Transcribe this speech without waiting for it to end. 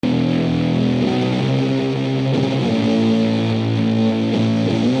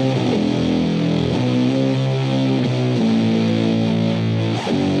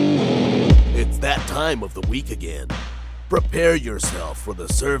time of the week again. Prepare yourself for the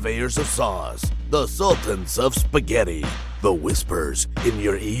surveyors of sauce, the sultans of spaghetti, the whispers in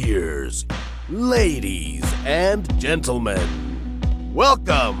your ears. Ladies and gentlemen,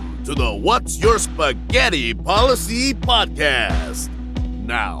 welcome to the What's Your Spaghetti Policy podcast.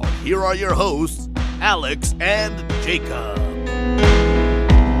 Now, here are your hosts, Alex and Jacob.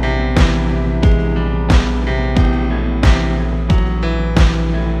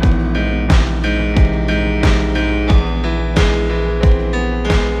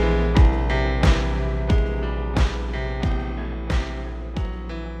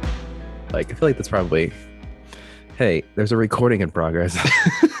 I feel like that's probably, hey, there's a recording in progress.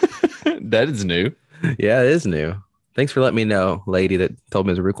 That is new. Yeah, it is new. Thanks for letting me know, lady that told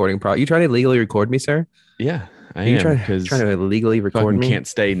me it was a recording progress. You trying to legally record me, sir? Yeah, I you am. trying to legally record me? Can't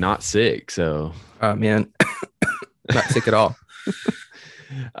stay not sick, so. Man, not sick at all.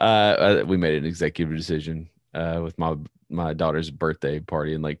 We made an executive decision with my daughter's birthday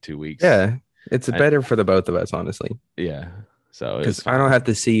party in like 2 weeks. Yeah, it's better for the both of us, honestly. Yeah. So because I don't have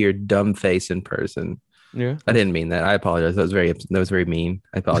to see your dumb face in person. Yeah, I didn't mean that. I apologize. That was very mean.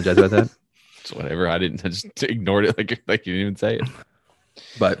 I apologize about that. It's whatever. I just ignored it like you didn't even say it.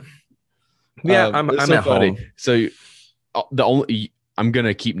 But yeah, I'm so at funny. home. So I'm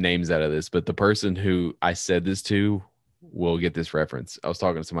gonna keep names out of this, but the person who I said this to will get this reference. I was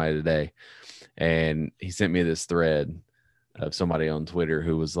talking to somebody today, and he sent me this thread of somebody on Twitter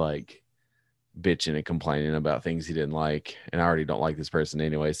who was like bitching and complaining about things he didn't like, and I already don't like this person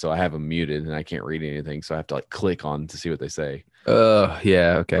anyway, so I have him muted and I can't read anything, so I have to like click on to see what they say.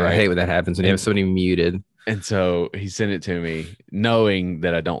 Yeah, okay. Right? I hate when that happens when you have somebody muted. And so he sent it to me knowing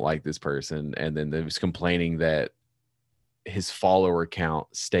that I don't like this person, and then he was complaining that his follower count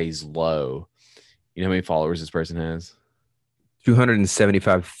stays low. You know how many followers this person has?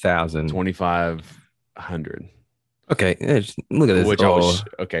 275,000. 2,500. Okay, look at this.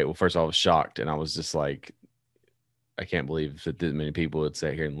 Well, first of all, I was shocked, and I was just like, I can't believe that this many people would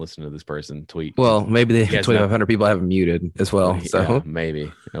sit here and listen to this person tweet. Well, maybe the 2,500 people have him muted as well. So yeah, maybe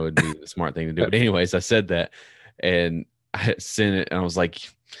that would be the smart thing to do. But anyways, I said that, and I sent it, and I was like,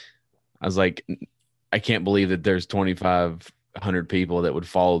 I can't believe that there's 2,500 people that would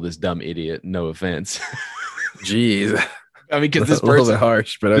follow this dumb idiot. No offense. Jeez. I mean, because this person, a little bit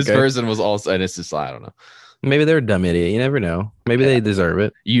harsh, but this person was also, and it's just, I don't know. Maybe they're a dumb idiot. You never know. Maybe they deserve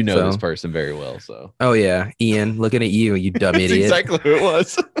it. You know this person very well, so. Oh yeah, Ian, looking at you dumb That's idiot. Exactly who it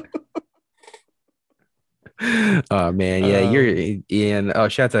was. Oh man, yeah, you're Ian. Oh,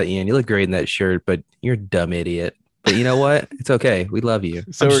 shout out Ian. You look great in that shirt, but you're a dumb idiot. But you know what? It's okay. We love you.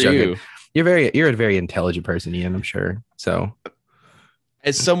 So are you. You're a very intelligent person, Ian. I'm sure. So,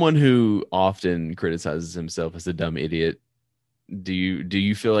 as someone who often criticizes himself as a dumb idiot, do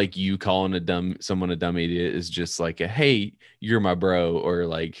you feel like you calling someone a dumb idiot is just like hey, you're my bro, or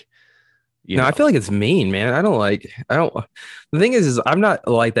like, no, I feel like it's mean, man. The thing is I'm not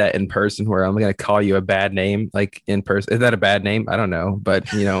like that in person where I'm gonna call you a bad name like in person. Is that a bad name? I don't know,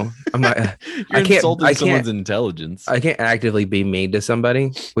 but I'm not. I can't insult someone's intelligence. I can't actively be mean to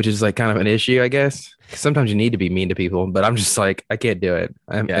somebody, which is like kind of an issue, I guess. Sometimes you need to be mean to people, but I'm just like, I can't do it.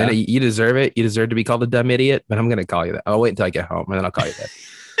 And you deserve it. You deserve to be called a dumb idiot, but I'm gonna call you that. I'll wait until I get home and then I'll call you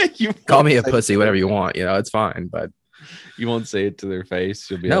that. You call me a pussy, whatever you want. It's fine, but. You won't say it to their face.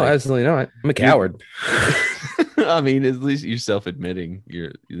 You'll be no, absolutely not. I'm a coward. I mean, at least you're self-admitting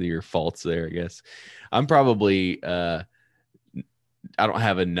your faults there, I guess. I'm probably I don't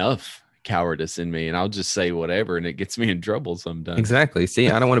have enough cowardice in me, and I'll just say whatever, and it gets me in trouble sometimes. Exactly.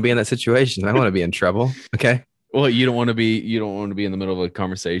 See, I don't want to be in that situation. I don't want to be in trouble. Okay. Well, you don't want to be in the middle of a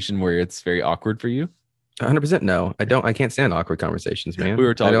conversation where it's very awkward for you. 100% no. I can't stand awkward conversations, man. We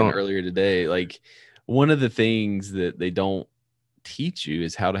were talking earlier today, like. One of the things that they don't teach you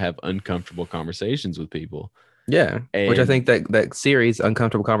is how to have uncomfortable conversations with people. Yeah, which I think that series,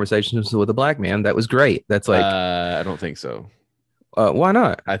 Uncomfortable Conversations with a Black Man, that was great. That's like, I don't think so. Why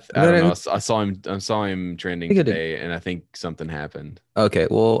not? I don't know. I saw him trending today, and I think something happened. Okay,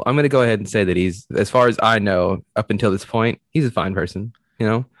 well, I'm gonna go ahead and say that he's, as far as I know, up until this point, he's a fine person.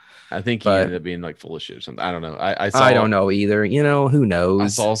 I think he ended up being like full of shit or something. I don't know. I don't know either. Who knows? I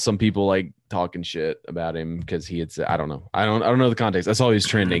saw some people like talking shit about him because he had said, I don't know. I don't know the context. I saw he was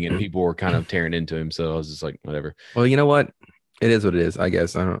trending and people were kind of tearing into him. So I was just like, whatever. Well, you know what? It is what it is, I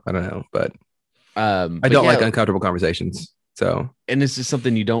guess. I don't know, but I don't like uncomfortable conversations. So, and it's just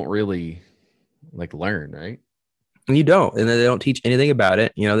something you don't really like learn, right? And you don't, and they don't teach anything about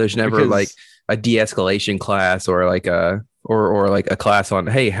it. There's never like a de-escalation class or like a class on,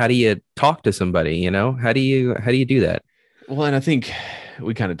 hey, how do you talk to somebody? How do you do that? Well, and I think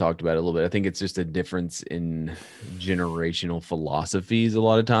we kind of talked about it a little bit. I think it's just a difference in generational philosophies. A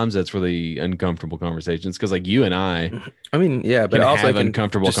lot of times that's where the uncomfortable conversations, because like you and I mean, yeah, but can also have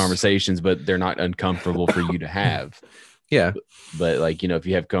uncomfortable conversations, but they're not uncomfortable for you to have. Yeah. But like, if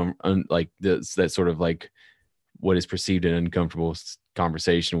you have like this, that sort of like what is perceived an uncomfortable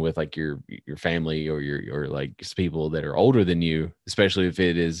conversation with like your family or like people that are older than you, especially if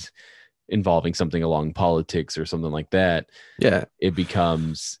it is involving something along politics or something like that, yeah, it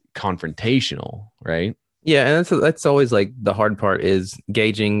becomes confrontational, right? Yeah, and that's always like the hard part is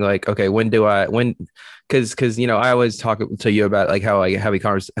gauging like, okay, because I always talk to you about like how I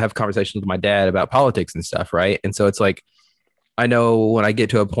have conversations with my dad about politics and stuff, right? And so it's like I know when I get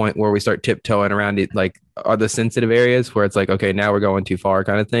to a point where we start tiptoeing around it, like are the sensitive areas where it's like, okay, now we're going too far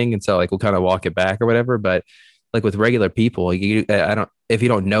kind of thing. And so like we'll kind of walk it back or whatever. But like with regular people, if you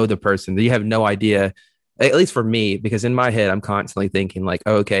don't know the person, you have no idea, at least for me, because in my head, I'm constantly thinking like,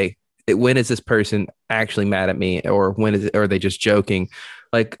 oh, okay, when is this person actually mad at me? Or or are they just joking?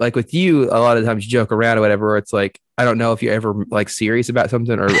 Like with you, a lot of times you joke around or whatever. Or it's like, I don't know if you're ever like serious about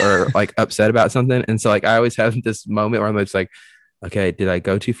something or like upset about something. And so like, I always have this moment where I'm just like, okay, did I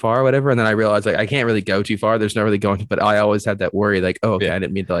go too far or whatever? And then I realized like, I can't really go too far. There's no really going, but I always had that worry like, oh, okay, I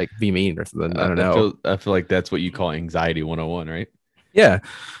didn't mean to like be mean or something. I don't know. I feel like that's what you call anxiety 101, right? Yeah,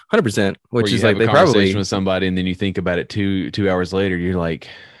 100%. Which is like they probably with somebody and then you think about it 2 hours later, you're like,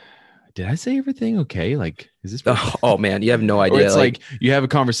 did I say everything okay? Like, is this? Oh man, you have no idea. Or it's like you have a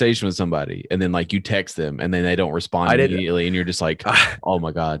conversation with somebody and then like you text them and then they don't respond immediately and you're just like, oh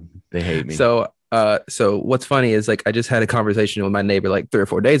my God, they hate me. So what's funny is like I just had a conversation with my neighbor like 3 or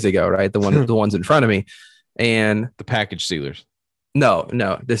 4 days ago, right? The ones in front of me, and the package stealers. No,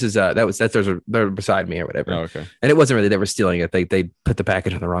 this is they're beside me or whatever. Oh, okay. And it wasn't really they were stealing it. They put the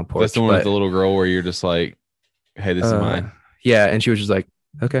package on the wrong porch. That's the one with the little girl where you're just like, hey, this is mine. Yeah, and she was just like,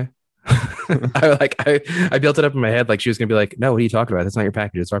 okay. I built it up in my head like she was gonna be like, no, what are you talking about? That's not your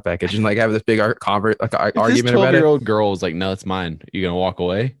package, it's our package. And like have this big argument about it. 12-year-old girl was like, no, it's mine. You gonna walk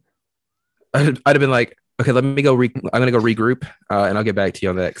away? I'd have been like, okay, let me go. I'm gonna go regroup, and I'll get back to you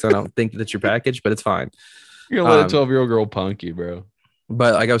on that because I don't think that's your package, but it's fine. You're gonna let a 12-year-old girl punk you, bro.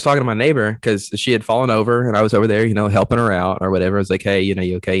 But like I was talking to my neighbor because she had fallen over and I was over there, helping her out or whatever. I was like, hey,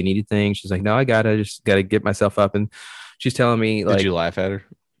 you okay? You need anything? She's like, no, I just gotta get myself up. And she's telling me like, did you laugh at her?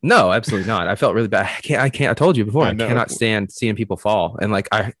 No, absolutely not. I felt really bad. I can't. I told you before. I cannot stand seeing people fall. And like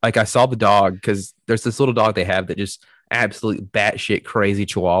I saw the dog because there's this little dog they have that just absolutely batshit crazy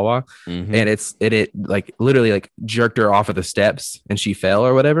Chihuahua, and it like literally like jerked her off of the steps and she fell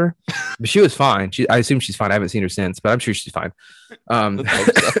or whatever. But she was fine. I assume she's fine. I haven't seen her since, but I'm sure she's fine. I'm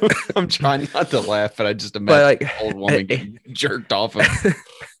trying not to laugh, but I just imagine like, an old woman getting jerked off of.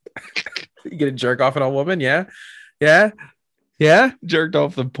 You get a jerk off an old woman, yeah. Jerked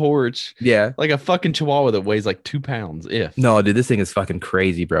off the porch. Yeah. Like a fucking Chihuahua that weighs like 2 pounds. No, dude, this thing is fucking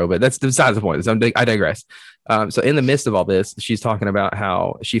crazy, bro. But that's besides the point. I digress. So in the midst of all this, she's talking about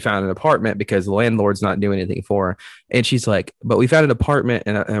how she found an apartment because the landlord's not doing anything for her. And she's like, but we found an apartment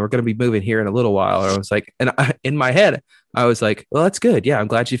and we're going to be moving here in a little while. And I was like, in my head, I was like, well, that's good. Yeah, I'm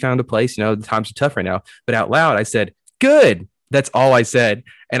glad she found a place. The times are tough right now. But out loud, I said, good. That's all I said.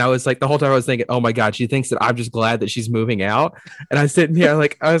 And I was like, the whole time I was thinking, oh my God, she thinks that I'm just glad that she's moving out. And I was sitting here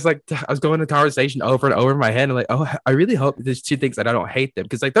I was going the conversation over and over in my head. And like, oh, I really hope that she thinks that I don't hate them.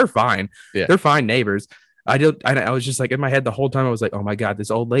 Cause like, they're fine. Yeah. They're fine neighbors. I was just like in my head the whole time. I was like, oh my God,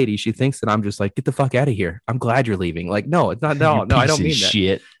 this old lady, she thinks that I'm just like, get the fuck out of here. I'm glad you're leaving. Like, no, it's not. No, I don't mean that.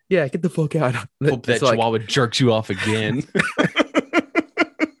 Shit. Yeah. Get the fuck out. Hope that Chihuahua jerks you off again.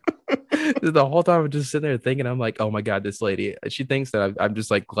 The whole time I'm just sitting there thinking, I'm like, oh my God, this lady, she thinks that I'm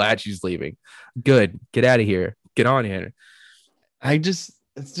just like glad she's leaving. Good. Get out of here. Get on here. It's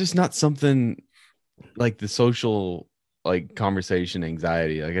just not something like the social like conversation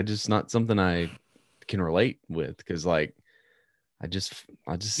anxiety. Like it's just not something I can relate with because like I just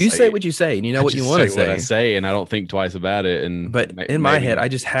you say what you say and you know what you want to say. What I say and I don't think twice about it. But in my head, I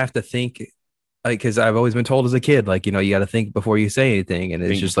just have to think. Like, because I've always been told as a kid, like, you got to think before you say anything. And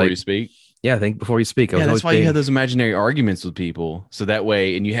it's just like, you speak. Yeah, think before you speak. Yeah, that's why you have those imaginary arguments with people. So that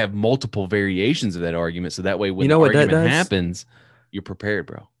way, and you have multiple variations of that argument. So that way, when the argument happens, you're prepared,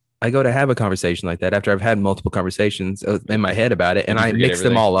 bro. I go to have a conversation like that after I've had multiple conversations in my head about it. And I mix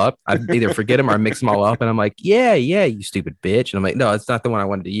them all up. I either forget them or I mix them all up. And I'm like, yeah, you stupid bitch. And I'm like, no, it's not the one I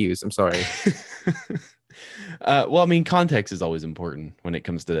wanted to use. I'm sorry. Well, I mean, context is always important when it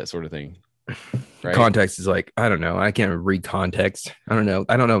comes to that sort of thing. Right? Context is like, I don't know. I can't read context. I don't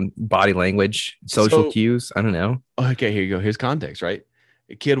know body language, social cues. I don't know. Okay, here you go. Here's context, right?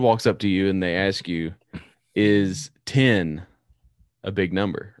 A kid walks up to you and they ask you, is 10 a big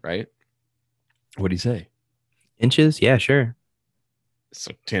number, right? What do you say? Inches? Yeah, sure.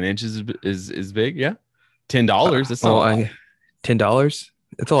 So 10 inches is big, yeah. $10. That's not $10.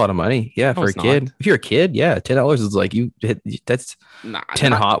 That's a lot of money. Yeah, for a kid. Not. If you're a kid, yeah, $10 is like that's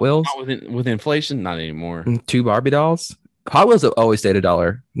 10 Hot Wheels. Not with inflation, not anymore. 2 Barbie dolls. Hot Wheels have always stayed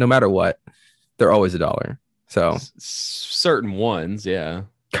 $1, no matter what. They're always $1. So certain ones, yeah.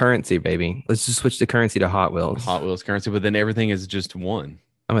 Currency, baby. Let's just switch the currency to Hot Wheels. Hot Wheels currency, but then everything is just one.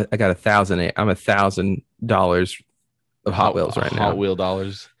 I got $1,000 of Hot Wheels right now. Hot Wheel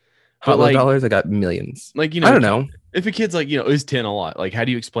dollars. Hot Wheel dollars. I got millions. Like, I don't know. If a kid's like, is 10 a lot? Like, how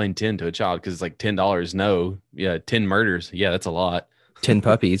do you explain 10 to a child? Because it's like $10. No, yeah, 10 murders. Yeah, that's a lot. 10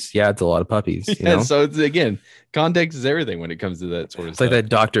 puppies. Yeah, it's a lot of puppies. You know? So it's again, context is everything when it comes to that sort of stuff. It's like that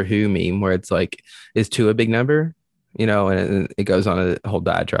Doctor Who meme where it's like, is 2 a big number? And it goes on a whole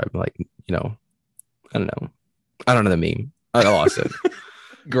diatribe. Like, I don't know. I don't know the meme. I lost it.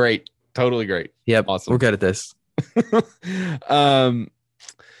 Great. Totally great. Yep. Awesome. We're good at this.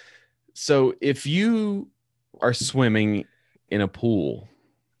 So if you are swimming in a pool,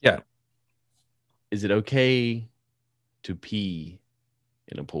 yeah, is it okay to pee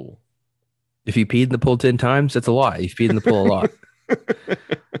in a pool? If you peed in the pool 10 times, that's a lie. You've peed in the pool a lot.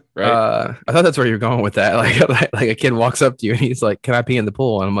 Right. I thought that's where you're going with that. Like a kid walks up to you and he's like, "Can I pee in the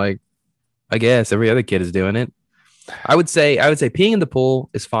pool?" And I'm like, I guess every other kid is doing it. I would say peeing in the pool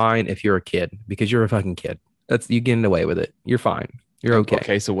is fine if you're a kid, because you're a fucking kid. You getting away with it. You're fine. You're okay.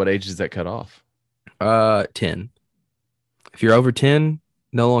 Okay, so what age does that cut off? 10. If you're over 10,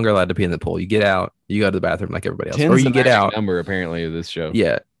 no longer allowed to pee in the pool. You get out, you go to the bathroom like everybody else. Or you get out. Number apparently of this show.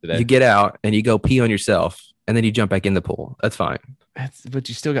 Yeah. Today. You get out and you go pee on yourself and then you jump back in the pool. That's fine. But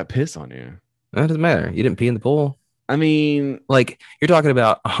you still got piss on you. That doesn't matter. You didn't pee in the pool. I mean, like, you're talking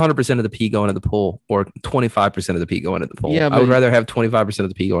about 100% of the pee going to the pool or 25% of the pee going to the pool. Yeah, I would rather have 25% of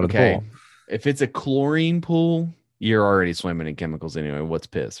the pee going to the pool. If it's a chlorine pool, you're already swimming in chemicals anyway. What's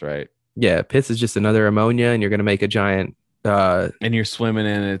piss, right? Yeah, piss is just another ammonia, and you're going to make a giant... and you're swimming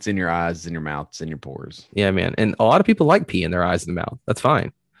in it. It's in your eyes, it's in your mouth, it's in your pores. Yeah, man. And a lot of people like pee in their eyes and the mouth. That's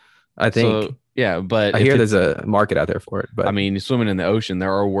fine. I think... So, yeah, but I hear there's a market out there for it. But I mean, you're swimming in the ocean.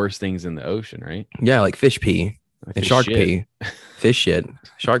 There are worse things in the ocean, right? Yeah, like fish pee and shark pee, fish shit,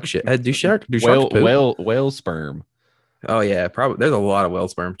 shark shit. Do sharks poop? Whale sperm? Oh yeah, probably. There's a lot of whale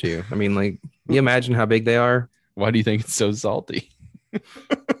sperm too. I mean, like, you imagine how big they are. Why do you think it's so salty?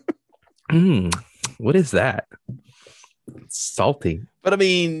 What is that? It's salty. But I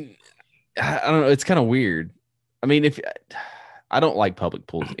mean, I don't know. It's kind of weird. I mean, I don't like public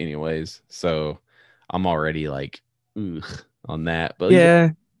pools anyways, so I'm already like, ugh, on that. But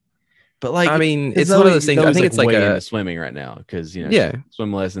yeah, but like, I mean, it's one of those things. I think it's like into swimming right now because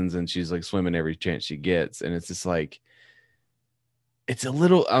swim lessons and she's like swimming every chance she gets, and it's just like it's a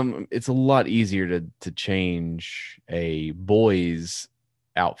little it's a lot easier to change a boy's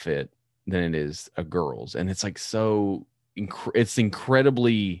outfit than it is a girl's, and it's like it's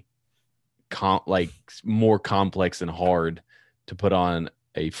incredibly more complex and hard to put on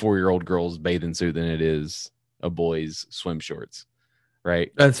a 4-year-old girl's bathing suit than it is a boy's swim shorts,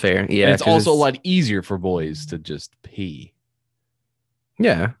 right? That's fair. Yeah, and it's also a lot easier for boys to just pee.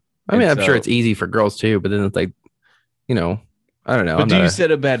 Yeah, I mean, I'm sure it's easy for girls too, but then it's like, I don't know. But do you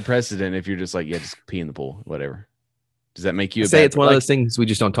set a bad precedent if you're just like, yeah, just pee in the pool, whatever? Does that make you say it's one of those things we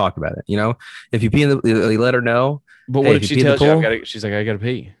just don't talk about it? If you pee in you let her know. But what if she tells you, she's like, I gotta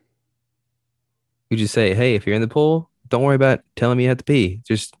pee? You just say, hey, if you're in the pool, don't worry about telling me you have to pee.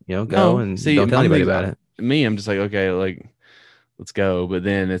 Just, go and don't tell anybody about it. I'm just like, okay, like, let's go. But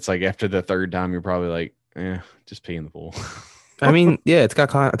then it's like after the third time, you're probably like, just pee in the pool. I mean, yeah, it's got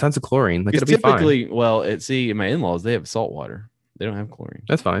tons of chlorine. Like, it'll be fine. Well, my in-laws, they have salt water. They don't have chlorine.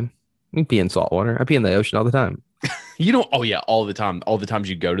 That's fine. You can pee in salt water. I pee in the ocean all the time. You don't? Oh, yeah, all the time. All the times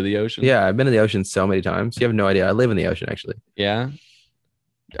you go to the ocean? Yeah, I've been in the ocean so many times. You have no idea. I live in the ocean, actually. Yeah?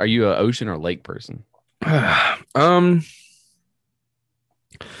 Are you an ocean or lake person? I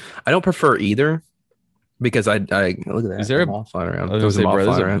don't prefer either because I look at that. Is there a moth flying around?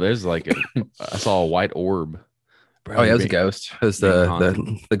 There's like I saw a white orb. Bro, oh yeah, it was a ghost. It was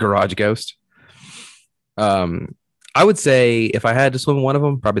the garage ghost. I would say if I had to swim one of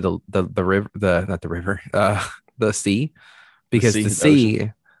them, probably the river, not the river, the sea, because the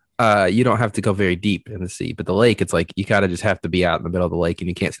sea, you don't have to go very deep in the sea, but the lake, it's like you kind of just have to be out in the middle of the lake and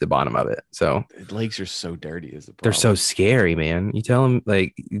you can't see the bottom of it. So lakes are so dirty. Is the problem. They're so scary, man. You tell them,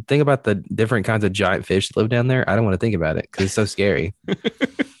 like, you think about the different kinds of giant fish that live down there. I don't want to think about it because it's so scary.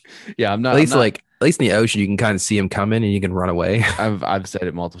 Yeah, I'm not. At least like least in the ocean, you can kind of see them coming and you can run away. I've said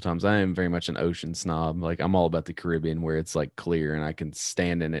it multiple times. I am very much an ocean snob. Like I'm all about the Caribbean where it's like clear and I can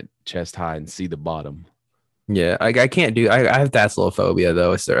stand in it chest high and see the bottom. Yeah, I can't do. I have thalassophobia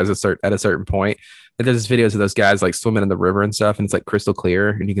though. At a certain point, and there's videos of those guys like swimming in the river and stuff, and it's like crystal clear,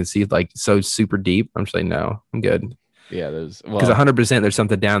 and you can see like so super deep. I'm just like, no, I'm good. Yeah, there's because 100% there's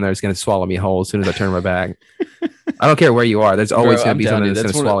something down there that's going to swallow me whole as soon as I turn my back. I don't care where you are. There's always going to be something that's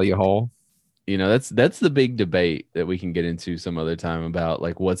going to swallow you whole. You know, that's the big debate that we can get into some other time about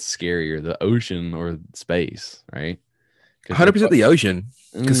like what's scarier, the ocean or space, right? 100% the ocean.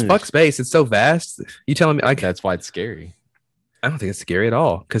 Because fuck space, it's so vast. You telling me that's why it's scary? I don't think it's scary at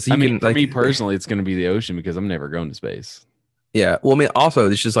all. Because I mean, for me personally, it's going to be the ocean because I'm never going to space. Yeah, well, I mean, also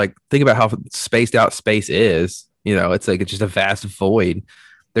it's just like think about how spaced out space is. You know, it's like it's just a vast void.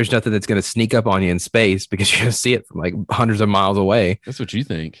 There's nothing that's going to sneak up on you in space because you're going to see it from like hundreds of miles away. That's what you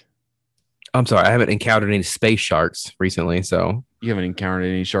think. I'm sorry, I haven't encountered any space sharks recently, so you haven't encountered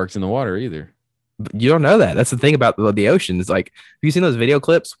any sharks in the water either. You don't know that. That's the thing about the ocean. It's like, have you seen those video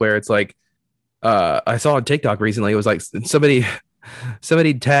clips where it's like, I saw on TikTok recently, it was like somebody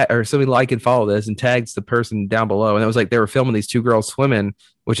like and follow this and tags the person down below. And it was like, they were filming these two girls swimming,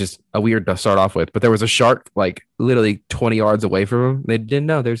 which is a weird to start off with, but there was a shark like literally 20 yards away from them. They didn't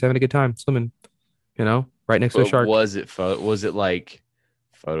know they were having a good time swimming, you know, right next to a shark. Was it like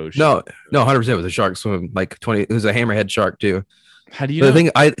Photoshop? No, 100% it was a shark swimming like 20. It was a hammerhead shark too. How do you know? The thing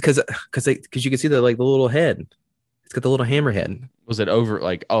because you can see the little head. It's got the little hammerhead. Was it over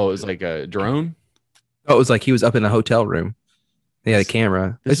like, it was like a drone? Oh, it was like he was up in a hotel room. He had a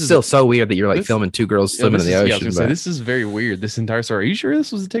camera. It's still so weird that you're like filming two girls swimming in the ocean. This is very weird. This entire story. Are you sure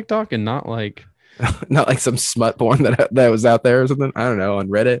this was a TikTok and not like some smut porn that was out there or something? I don't know, on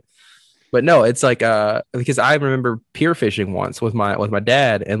Reddit. But no, it's like because I remember pier fishing once with my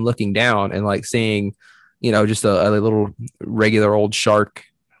dad and looking down and like seeing, you know, just a little regular old shark,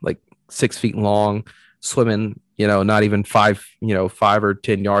 like 6 feet long, swimming, you know, not even 5 or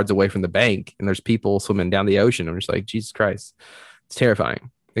 10 yards away from the bank. And there's people swimming down the ocean. I'm just like, Jesus Christ, it's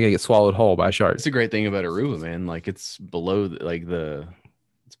terrifying. They're gonna get swallowed whole by a shark. It's a great thing about Aruba, man. Like it's below the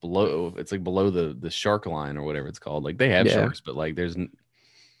shark line or whatever it's called. Like they have sharks, but like there's.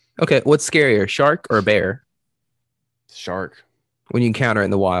 Okay, what's scarier, shark or bear? Shark. When you encounter it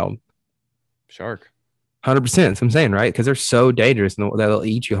in the wild. Shark. 100%. That's what I'm saying, right? Because they're so dangerous and they'll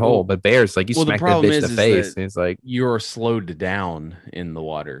eat you whole. But bears, like you smack that bitch in the face, and it's like you're slowed down in the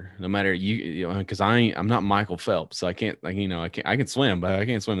water. No matter you know, because I'm not Michael Phelps, so I can't I can swim, but I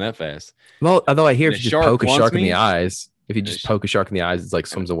can't swim that fast. Well, although I hear if you just poke a shark in the eyes, if you just poke a shark in the eyes, it's like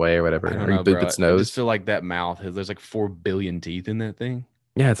swims away or whatever. Or you boop its nose. I just feel like that mouth. There's like 4 billion teeth in that thing.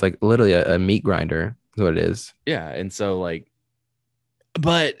 Yeah, it's like literally a meat grinder. Is what it is. Yeah, and so like.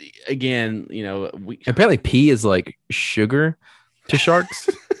 But again, you know, apparently pee is like sugar to sharks.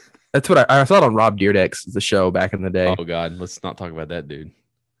 That's what I saw it on Rob Dyrdek's the show back in the day. Oh God, let's not talk about that dude.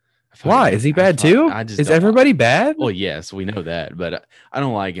 Why is he bad too? Is everybody bad? Well, yes, we know that, but I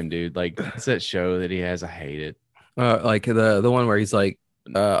don't like him, dude. Like it's that show that he has. I hate it. Like the one where he's like,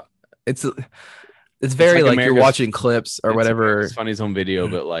 it's very like you're watching clips or whatever. It's Funny's home video,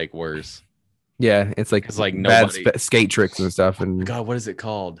 but like worse. Yeah, it's like bad skate tricks and stuff. And God, what is it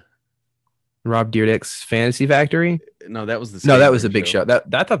called? Rob Dyrdek's Fantasy Factory. No, that was that was a big show. That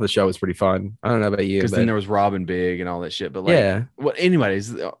I thought the show was pretty fun. I don't know about you, because then there was Robin Big and all that shit. But like, yeah. What?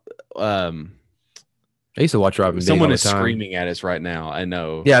 Anyways, I used to watch Robin Big. Someone is screaming at us right now. I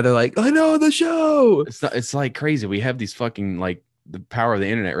know. Yeah, they're like, I know the show. It's like crazy. We have these fucking like the power of the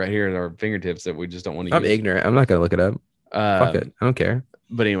internet right here at our fingertips that we just don't want to use. I'm ignorant. I'm not gonna look it up. Fuck it. I don't care.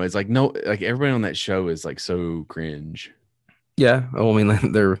 But anyways, like everybody on that show is like so cringe. Yeah, well, I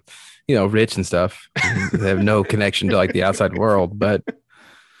mean they're rich and stuff. They have no connection to like the outside world. But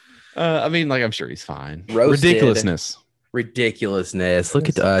I mean, like I'm sure he's fine. Roasted. Ridiculousness. Look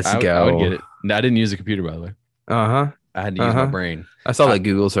at us go. I would get it. No, I didn't use a computer, by the way. I had to use my brain. I saw that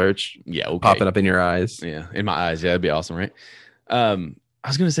Google search. Yeah, okay. Popping up in your eyes. Yeah, in my eyes. Yeah, that'd be awesome, right? I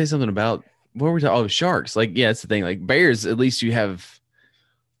was gonna say something about what were we talking? Oh, sharks. Like, yeah, it's the thing. Like bears, at least you have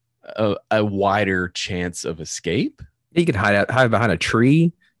a wider chance of escape. You can hide behind a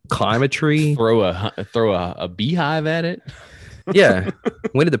tree, climb a tree, throw a beehive at it. Yeah,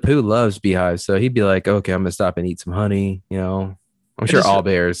 Winnie the Pooh loves beehives, so he'd be like, "Okay, I'm gonna stop and eat some honey." You know, I'm sure all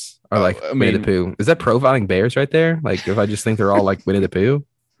bears are like Winnie the Pooh. Is that profiling bears right there? Like, if I just think they're all like Winnie the Pooh?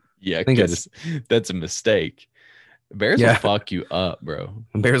 Yeah, I think that's a mistake. Bears will fuck you up, bro.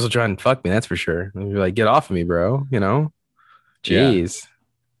 Bears will try and fuck me. That's for sure. They'll be like, "Get off of me, bro." You know, jeez. Yeah.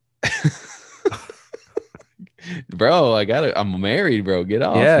 Bro, I'm married, bro. Get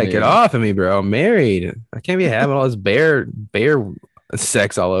off Yeah, me. get off of me, bro. I'm married. I can't be having all this bear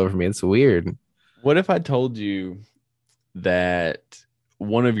sex all over me. It's weird. What if I told you that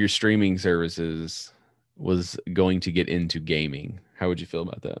one of your streaming services was going to get into gaming? How would you feel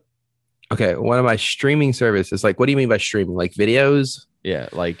about that? Okay, one of my streaming services. Like, what do you mean by streaming? Like videos? Yeah,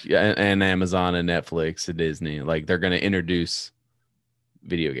 like and Amazon and Netflix and Disney, like they're going to introduce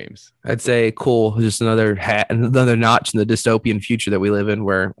video games. I'd say cool. Just another another notch in the dystopian future that we live in,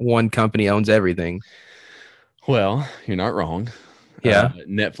 where one company owns everything. Well, you're not wrong. Yeah,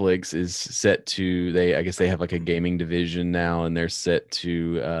 Netflix is set to I guess they have like a gaming division now, and they're set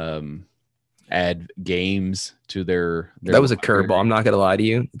to add games to their that was a curveball. I'm not gonna lie to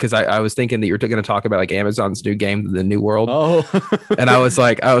you, because I was thinking that you were going to talk about like Amazon's new game, The New World. Oh, and I was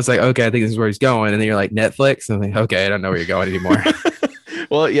like, okay, I think this is where he's going. And then you're like Netflix, and I'm like, okay, I don't know where you're going anymore.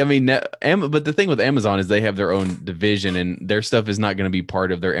 Well, yeah, I mean, but the thing with Amazon is they have their own division, and their stuff is not going to be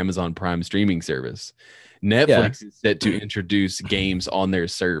part of their Amazon Prime streaming service. Netflix is set to introduce games on their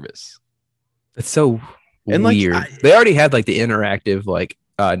service. It's so and weird. They already had like the interactive like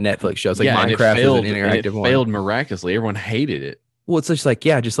Netflix shows, like Minecraft is an interactive one. It failed miraculously. Everyone hated it. Well, it's just like,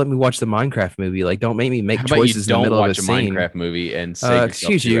 just let me watch the Minecraft movie. Like, don't make me make choices in the middle of a scene. Minecraft movie and save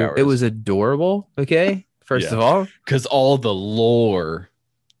excuse you, 2 hours. It was adorable. Okay, first of all, because all the lore.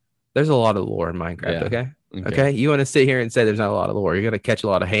 There's a lot of lore in Minecraft. Okay. You want to sit here and say there's not a lot of lore? You're gonna catch a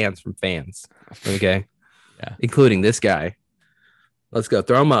lot of hands from fans. Okay. Yeah, including this guy. Let's go.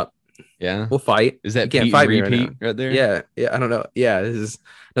 Throw him up. Yeah, we'll fight. Is that you can't Pete fight me me right there? Yeah. I don't know. Yeah, this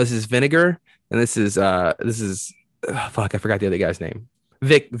is Vinegar, and this is fuck, I forgot the other guy's name.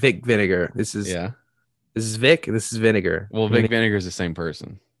 Vic Vinegar. This is Vic, and this is Vinegar. Well, Vic Vinegar is the same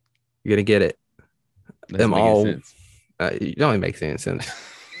person. You're gonna get it. Them all. It only makes any sense.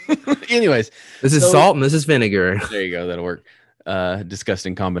 Anyways, this is salt and this is vinegar. There you go. That'll work.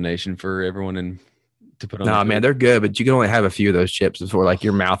 Disgusting combination for everyone to put on. Nah, man, they're good, but you can only have a few of those chips before like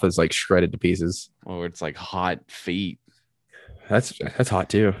your mouth is like shredded to pieces. Or it's like hot feet. That's hot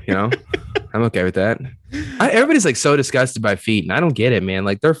too, you know. I'm okay with that. Everybody's like so disgusted by feet, and I don't get it, man.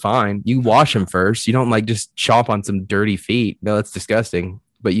 Like they're fine. You wash them first. You don't like just chomp on some dirty feet. No, that's disgusting.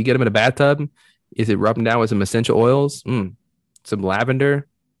 But you get them in a bathtub. Is it rubbing down with some essential oils? Some lavender.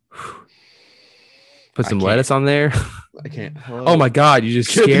 Put some lettuce on there. I can't. Oh my god, you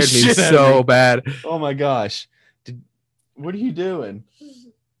just scared me so bad. Oh my gosh. What are you doing?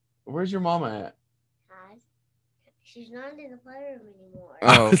 Where's your mama at? She's not in the playroom anymore.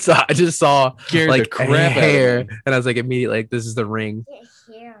 Oh, so I just saw like the crap hair, and I was like immediately like, "This is the ring." I can't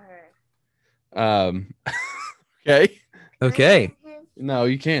hear her. Okay. Okay. No,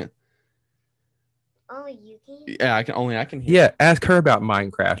 you can't. Only you can. Yeah, I can hear. Yeah, ask her about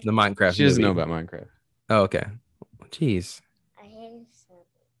Minecraft. The Minecraft. She doesn't know about Minecraft. Oh, okay. Jeez. I hear something.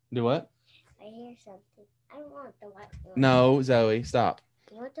 Do what? I hear something. I don't want the white one. No, Zoe, stop.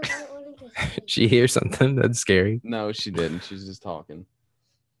 You want the white one? She hears something. That's scary. No, she didn't. She's just talking.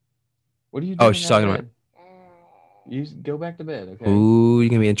 What are you doing? Oh, she's talking about. You go back to bed, okay? Ooh, you're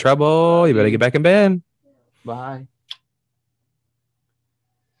gonna be in trouble. You better get back in bed. Bye.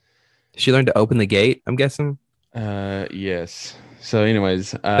 She learned to open the gate, I'm guessing. Yes. So,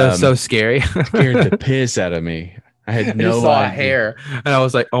 anyways, that was so scary. Scared the piss out of me. I had no I just saw idea. hair, and I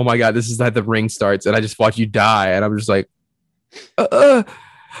was like, "Oh my god, this is how the ring starts." And I just watched you die, and I'm just like, I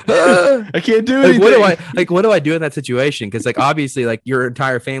can't do anything. What do I do in that situation? Because like obviously like your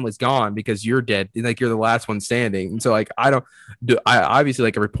entire family's gone because you're dead, and like you're the last one standing. And so like I obviously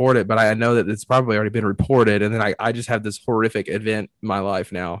like report it, but I know that it's probably already been reported, and then I just have this horrific event in my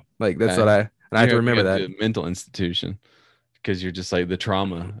life now. Like that's what I have to remember that. Mental institution, because you're just like the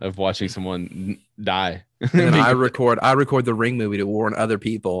trauma of watching someone die. And I record the Ring movie to warn other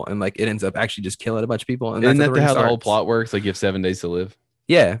people, and like it ends up actually just killing a bunch of people. And isn't that's that how the whole plot works? Like you have 7 days to live.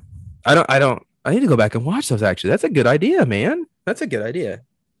 Yeah. I need to go back and watch those actually. That's a good idea, man. That's a good idea.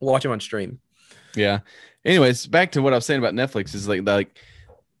 We'll watch them on stream. Yeah. Anyways, back to what I was saying about Netflix is like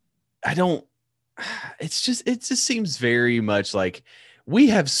it just seems very much like we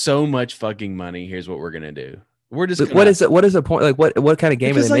have so much fucking money. Here's what we're going to do. We're just what is the point? Like what kind of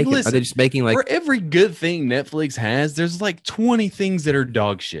game are they making? Listen, are they just making like for every good thing Netflix has, there's like 20 things that are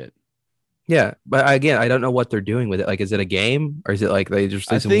dog shit. Yeah, but again, I don't know what they're doing with it. Like, is it a game or is it like they just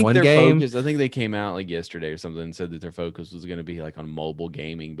releasing one game? I think they came out like yesterday or something and said that their focus was going to be like on mobile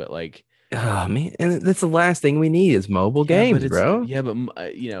gaming, but like, oh man, and that's the last thing we need is mobile games, bro. Yeah, but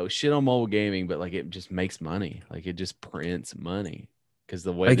shit on mobile gaming, but like it just makes money. Like it just prints money because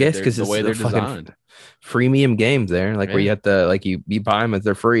the way they're designed. Freemium games there, like where you have to like you buy them as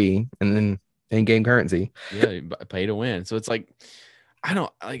they're free, and then in-game currency. Yeah, pay to win. So it's like, I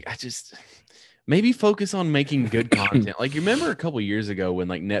don't like. I just maybe focus on making good content. Like, you remember a couple years ago when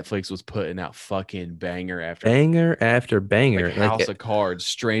like Netflix was putting out fucking banger after banger, like House of Cards,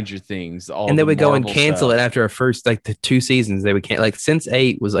 Stranger Things, all and they the would go and Marvel cancel stuff. it after a first like the 2 seasons. They would like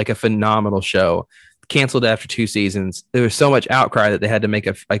Sense8 was like a phenomenal show. Canceled after 2 seasons. There was so much outcry that they had to make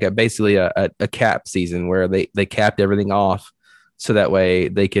basically a cap season where they capped everything off, so that way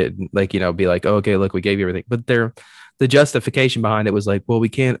they could like be like, oh, okay, look, we gave you everything. But the justification behind it was like, well, we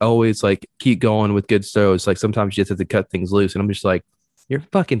can't always like keep going with good shows. Like sometimes you just have to cut things loose. And I'm just like, you're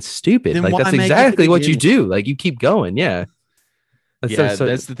fucking stupid. Then like why that's make it exactly what you beginning? do. Like you keep going. Yeah.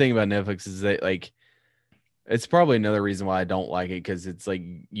 That's the thing about Netflix is that like it's probably another reason why I don't like it, because it's like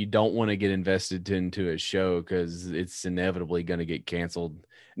you don't want to get invested into a show because it's inevitably going to get canceled.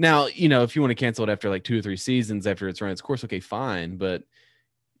 Now, if you want to cancel it after like 2 or 3 seasons after it's run its course, okay, fine, but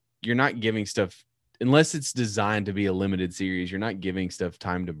you're not giving stuff, unless it's designed to be a limited series, you're not giving stuff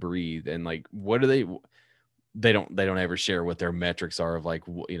time to breathe. And like, what are they don't ever share what their metrics are of like,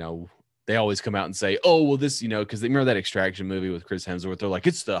 they always come out and say, oh, well, this, because they remember that Extraction movie with Chris Hemsworth. They're like,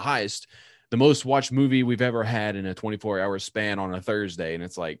 it's the most watched movie we've ever had in a 24-hour span on a Thursday. And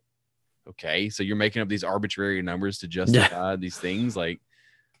it's like, okay, so you're making up these arbitrary numbers to justify these things. Like,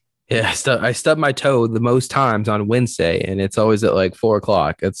 yeah, I stubbed my toe the most times on Wednesday, and it's always at like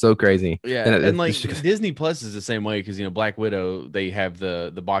 4:00. It's so crazy. Yeah, and like Disney Plus is the same way, because Black Widow, they have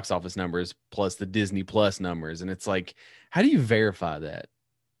the box office numbers plus the Disney Plus numbers, and it's like, how do you verify that?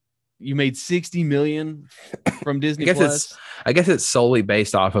 You made 60 million from Disney Plus. I guess it's solely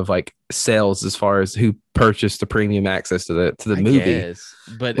based off of like sales as far as who purchased the premium access to the movie.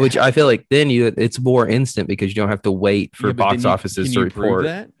 But which I feel like then it's more instant because you don't have to wait for box offices to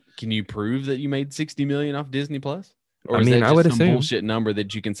report. Can you prove that you made 60 million off Disney Plus? Or I mean, that I would some assume bullshit number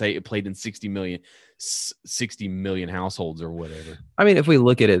that you can say it played in 60 million households or whatever. I mean, if we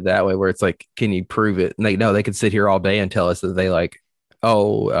look at it that way, where it's like, can you prove it? Like, no, they could sit here all day and tell us that they like,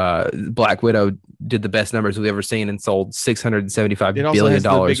 Black Widow did the best numbers we've ever seen and sold $675 billion worth. It also has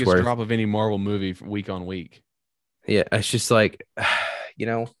the biggest drop of any Marvel movie week on week. Yeah, it's just like, But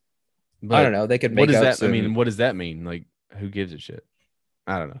I don't know. They could make what does that mean? What does that mean? Like, who gives a shit?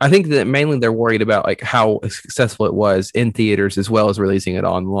 I don't know. I think that mainly they're worried about like how successful it was in theaters as well as releasing it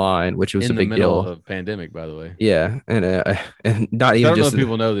online, which was a big deal. Of a pandemic, by the way. Yeah, and not even. I don't know if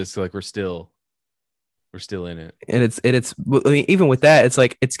people know this. So like, we're still in it, and it's. I mean, even with that, it's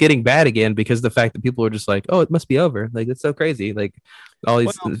like it's getting bad again because of the fact that people are just like, oh, it must be over. Like it's so crazy. Like all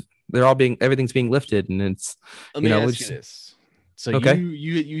these, everything's being lifted, and it's. Let me ask you this. So okay.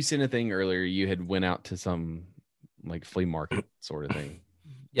 you sent a thing earlier. You had went out to some like flea market sort of thing.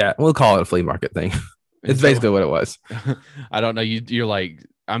 Yeah, we'll call it a flea market thing. It's basically what it was. I don't know. You're like,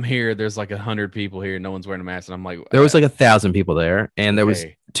 I'm here. There's like 100 people here. No one's wearing a mask. And I'm like, there was like 1,000 people there, and there was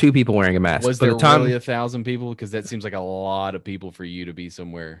 2 people wearing a mask. Was there really 1,000 people? Because that seems like a lot of people for you to be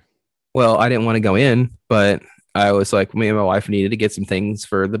somewhere. Well, I didn't want to go in, but I was like, me and my wife needed to get some things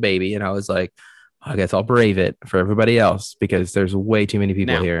for the baby, and I was like, I guess I'll brave it for everybody else because there's way too many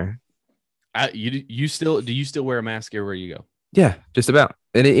people here. Do you still wear a mask everywhere you go? Yeah, just about.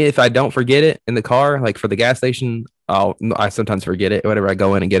 And if I don't forget it in the car, like for the gas station, I sometimes forget it whenever I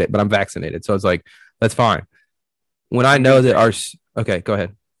go in and get it, but I'm vaccinated. So it's like, that's fine. When I know that okay, go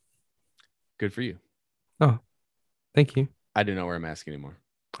ahead. Good for you. Oh, thank you. I do not wear a mask anymore.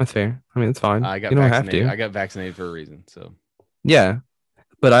 That's fair. I mean, it's fine. You don't have to. I got vaccinated for a reason. So yeah.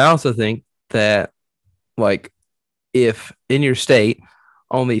 But I also think that like if in your state,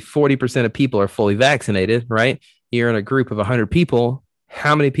 only 40% of people are fully vaccinated, right? You're in a group of 100 people.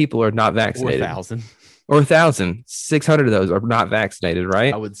 How many people are not vaccinated? 1,000. Or 1,000. 600 of those are not vaccinated,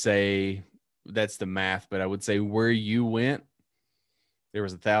 right? I would say that's the math, but I would say where you went, there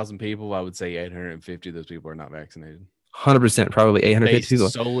was 1,000 people. I would say 850 of those people are not vaccinated. 100%, probably 850 people.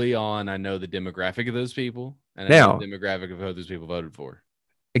 Solely on, I know the demographic of those people, and I know the demographic of who those people voted for.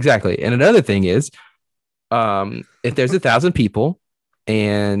 Exactly. And another thing is, if there's 1,000 people,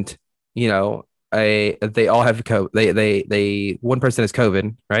 and they all have COVID. They one person has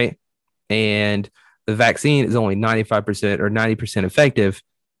COVID, right? And the vaccine is only 95% or 90% effective.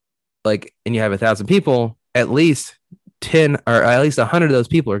 Like, and you have 1,000 people, at least 10 or at least 100 of those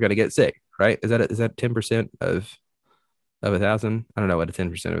people are going to get sick, right? Is that 10% of 1,000? I don't know what a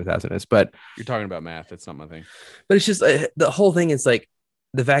 10% of 1,000 is, but you're talking about math. That's not my thing. But it's just the whole thing is like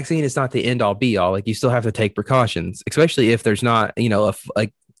the vaccine is not the end all be all. Like you still have to take precautions, especially if there's not,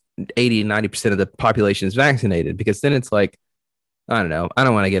 like 80 and 90% of the population is vaccinated, because then it's like, I don't know. I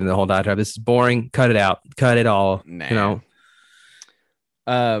don't want to get into the whole diatribe. This is boring. Cut it out. Cut it all. Nah.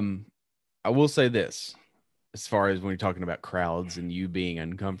 I will say this, as far as when you're talking about crowds and you being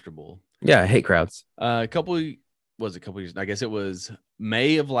uncomfortable. Yeah, I hate crowds. A couple years. I guess it was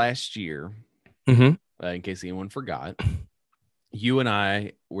May of last year. Mm-hmm. In case anyone forgot, you and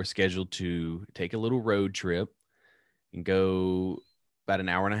I were scheduled to take a little road trip and go about an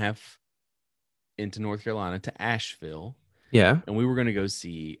hour and a half into North Carolina to Asheville. Yeah. And we were going to go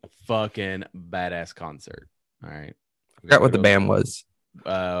see a fucking badass concert. All right. I forgot what the band was.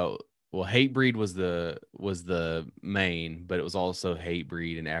 Well, Hatebreed was the main, but it was also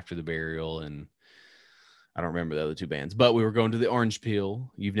Hatebreed and After the Burial, and I don't remember the other two bands. But we were going to the Orange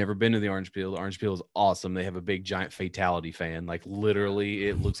Peel. You've never been to the Orange Peel. The Orange Peel is awesome. They have a big giant fatality fan. Like literally,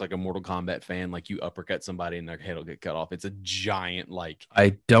 it looks like a Mortal Kombat fan. Like you uppercut somebody and their head will get cut off. It's a giant, like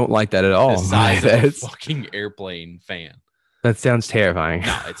I don't like that at all. the size of a fucking airplane fan. That sounds terrifying.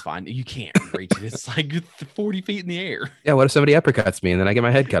 No, it's fine. You can't reach it. It's like 40 feet in the air. Yeah, what if somebody uppercuts me and then I get my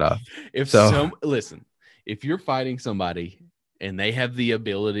head cut off? Listen, if you're fighting somebody and they have the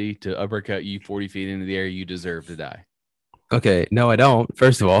ability to uppercut you 40 feet into the air, you deserve to die. Okay, no, I don't.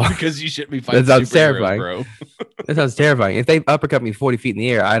 First of all, because you shouldn't be fighting. That sounds terrifying, bro. That sounds terrifying. If they uppercut me 40 feet in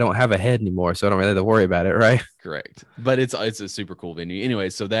the air, I don't have a head anymore, so I don't really have to worry about it, right? Correct. But it's a super cool venue. Anyway,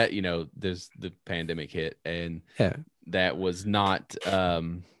 so that there's the pandemic hit, and yeah. That was not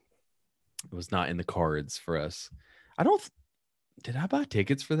in the cards for us. Did I buy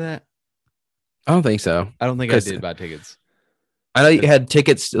tickets for that? I don't think so. I don't think I did buy tickets. I know you had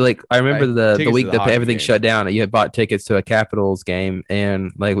tickets. Like I remember the week that everything game. shut down. You had bought tickets to a Capitals game,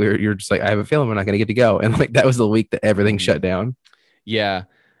 and like you're just like, I have a feeling we're not going to get to go. And like that was the week that everything shut down. Yeah,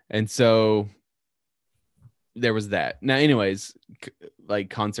 and so there was that. Now, anyways,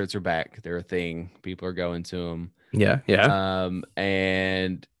 like concerts are back. They're a thing. People are going to them. Yeah.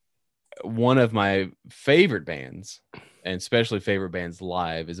 And one of my favorite bands, and especially favorite bands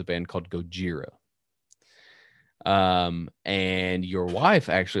live, is a band called Gojira. And your wife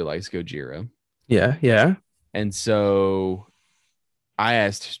actually likes Gojira. Yeah. And so I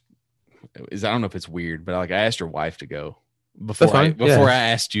asked, I don't know if it's weird, but I asked your wife to go before I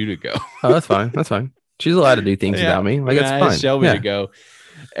asked you to go. Oh, that's fine. That's fine. She's allowed to do things without me. Like, it's fine. I asked Shelby to go,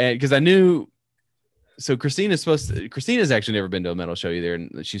 and because I knew. So Christina's actually never been to a metal show either,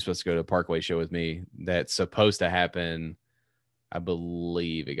 and she's supposed to go to a Parkway show with me. That's supposed to happen. I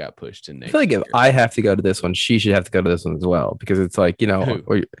believe it got pushed to next. I feel like if I have to go to this one, she should have to go to this one as well, because it's like,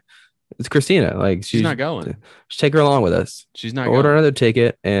 it's Christina. Like she's not going. Just take her along with us. She's not order going. another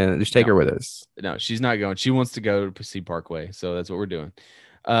ticket and just take her with us. No, she's not going. She wants to go to see Parkway, so that's what we're doing.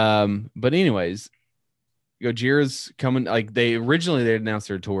 But anyways, Gojira's coming. Like they announced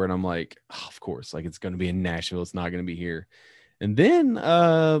their tour, and I'm like, oh, of course, like it's going to be in Nashville. It's not going to be here. And then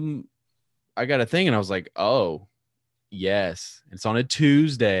I got a thing, and I was like, oh, yes, it's on a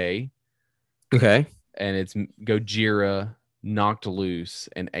Tuesday. Okay, and it's Gojira, Knocked Loose,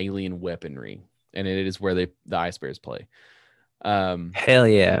 and Alien Weaponry, and it is where the Ice Bears play. Hell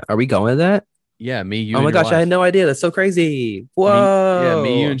yeah, are we going to that? Yeah, me, you. Oh my gosh, wife. I had no idea. That's so crazy. Whoa.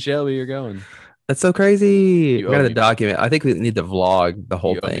 Me, you, and Shelby are going. That's so crazy. We're gonna document. I think we need to vlog the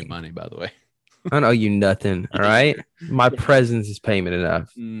whole thing. Owe me money, by the way. I don't owe you nothing. All right, my presence is payment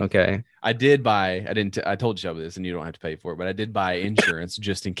enough. Okay. I did buy. I told Shelby this, and you don't have to pay for it. But I did buy insurance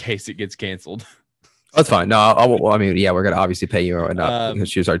just in case it gets canceled. That's fine. No, I mean, yeah, we're gonna obviously pay you or not,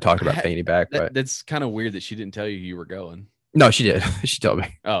 because she was already talking about paying you back. But that's kind of weird that she didn't tell you were going. No, she did. She told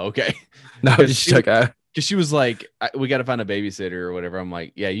me. Oh, okay. No, she took. Because she was like, we got to find a babysitter or whatever. I'm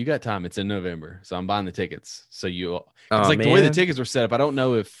like, yeah, you got time. It's in November. So I'm buying the tickets. So it's like the way the tickets were set up. I don't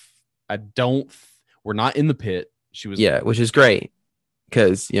know if we're not in the pit. She was. Yeah, which is great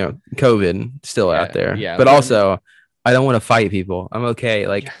because, COVID still out there. Yeah. But also, I don't want to fight people. I'm okay.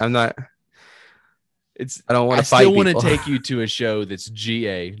 Like, I'm not. I don't want to fight people. I still want to take you to a show that's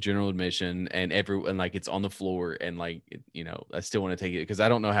GA, general admission, and everyone like it's on the floor, and like I still want to take it because I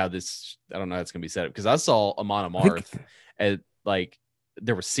don't know how it's gonna be set up. Because I saw Amon Amarth at like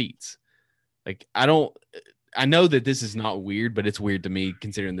there were seats. Like I know that this is not weird, but it's weird to me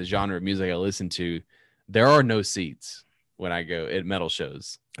considering the genre of music I listen to. There are no seats when I go at metal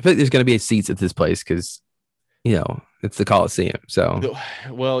shows. I feel like there's gonna be seats at this place because it's the Coliseum. So,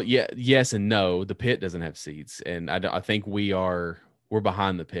 well, yeah, yes and no. The pit doesn't have seats, and I think we're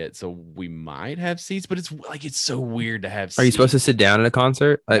behind the pit, so we might have seats. But it's so weird to have. Are you supposed to sit down at a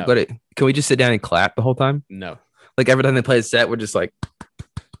concert? Like, no. Can we just sit down and clap the whole time? No. Like every time they play a set, we're just like,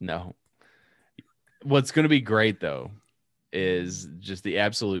 no. What's going to be great though is just the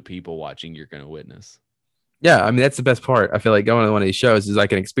absolute people watching you're going to witness. Yeah, I mean that's the best part. I feel like going to one of these shows is I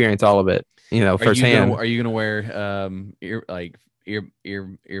can experience all of it, firsthand. Are you gonna wear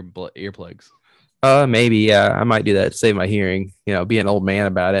earplugs. Maybe, yeah, I might do that to save my hearing. Be an old man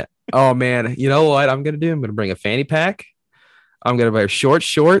about it. Oh man, you know what I'm gonna do? I'm gonna bring a fanny pack. I'm gonna wear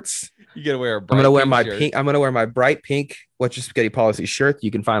shorts. You gotta wear a I'm gonna wear my shirt. pink. I'm gonna wear my bright pink What's Your Spaghetti Policy shirt you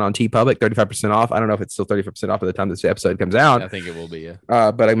can find on TeePublic, 35% off. I don't know if it's still 35% off by the time this episode comes out. I think it will be, yeah.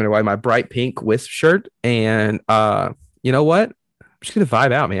 But I'm gonna wear my bright pink Wisp shirt, and you know what? I'm just gonna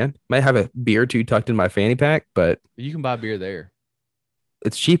vibe out, man. Might have a beer or two tucked in my fanny pack, but you can buy beer there.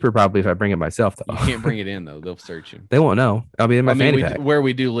 It's cheaper probably if I bring it myself, though. You can't bring it in though; they'll search you. They won't know. I'll be in my fanny pack. Where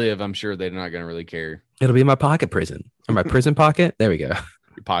we do live, I'm sure they're not gonna really care. It'll be in my pocket prison or my prison pocket. There we go.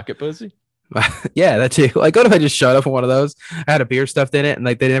 Your pocket pussy. Yeah, that too. Like, what if I just showed up in one of those? I had a beer stuffed in it, and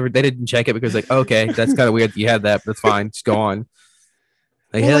like they didn't check it because like, okay, that's kind of weird that you had that. But that's fine. Just go on.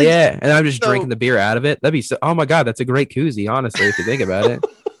 Like, hell yeah. And I'm just drinking the beer out of it. That'd be so. Oh my god, that's a great koozie. Honestly, if you think about it,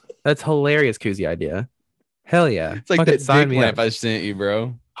 that's hilarious koozie idea. Hell yeah. It's like that dick lamp I sent you,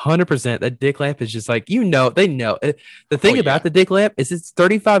 bro. 100%. That dick lamp is just like, they know. The thing about the dick lamp is it's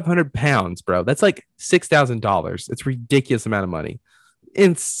 3,500 pounds, bro. That's like $6,000. It's a ridiculous amount of money.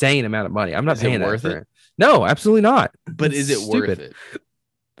 Insane amount of money. I'm not paying that for it. No, absolutely not. But is it worth it?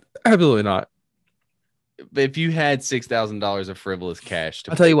 Absolutely not. If you had $6,000 of frivolous cash,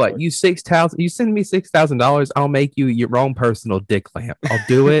 I'll tell you what. You send me $6,000, I'll make you your own personal dick lamp. I'll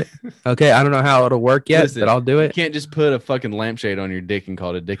do it. Okay, I don't know how it'll work yet, but I'll do it. You can't just put a fucking lampshade on your dick and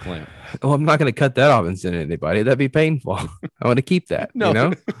call it a dick lamp. Well, I'm not going to cut that off and send it to anybody. That'd be painful. I want to keep that.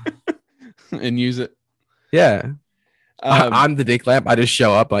 No. And use it. Yeah. I'm the dick lamp. I just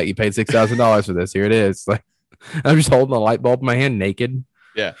show up like, you paid $6,000 for this. Here it is. Like, I'm just holding a light bulb in my hand naked.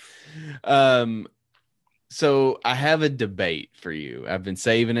 Yeah. So I have a debate for you. I've been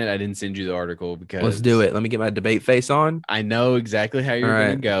saving it. I didn't send you the article because let's do it. Let me get my debate face on. I know exactly how you're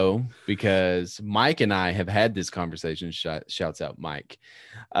going to go because Mike and I have had this conversation. Shouts out, Mike.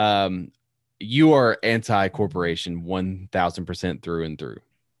 You are anti-corporation 1,000% through and through.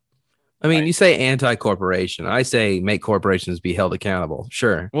 I mean, you say anti-corporation. I say make corporations be held accountable.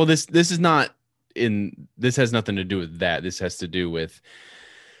 Sure. Well, this is not in. This has nothing to do with that. This has to do with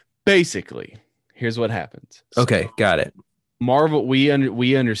basically. Here's what happens. Okay, got it. Marvel, we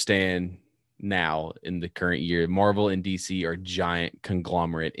understand now in the current year, Marvel and DC are giant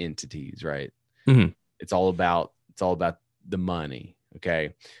conglomerate entities, right? Mm-hmm. It's all about the money.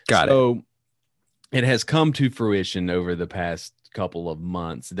 Okay, got it. So it has come to fruition over the past couple of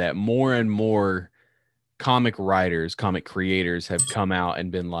months that more and more comic writers, comic creators have come out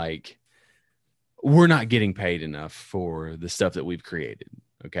and been like, we're not getting paid enough for the stuff that we've created.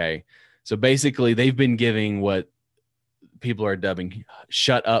 Okay. So basically, they've been giving what people are dubbing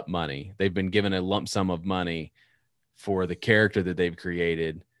shut up money. They've been given a lump sum of money for the character that they've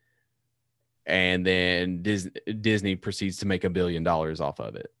created. And then Disney proceeds to make $1 billion off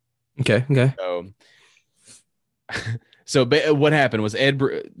of it. Okay. So what happened was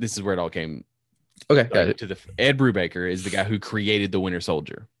this is where it all came. Okay. Got it. Ed Brubaker is the guy who created the Winter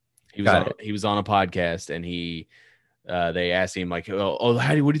Soldier. He was on a podcast and they asked him like, what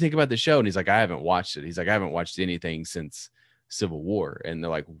do you think about the show? And he's like, I haven't watched it. He's like, I haven't watched anything since Civil War. And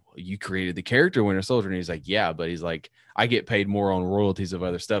they're like, you created the character Winter Soldier. And he's like, yeah, but he's like, I get paid more on royalties of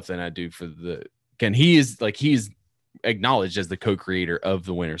other stuff than I do for he's acknowledged as the co-creator of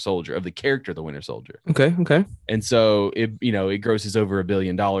the Winter Soldier, of the character, the Winter Soldier. Okay. And so it grosses over $1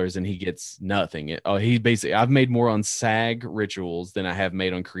 billion and he gets nothing. I've made more on SAG rituals than I have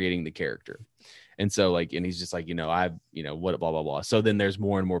made on creating the character. And so and he's just like, what, blah, blah, blah. So then there's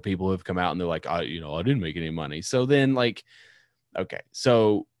more and more people who have come out and they're like, I didn't make any money. So then okay.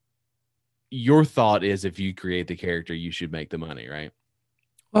 So your thought is if you create the character, you should make the money, right?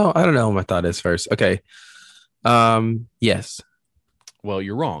 Well, I don't know what my thought is first. Okay. Yes. Well,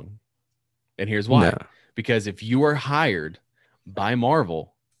 you're wrong. And here's why. No. Because if you are hired by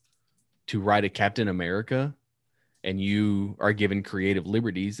Marvel to write a Captain America and you are given creative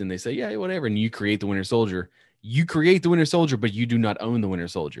liberties and they say, yeah, whatever. And you create the Winter Soldier, but you do not own the Winter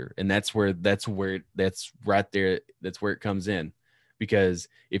Soldier. And that's right there. That's where it comes in. Because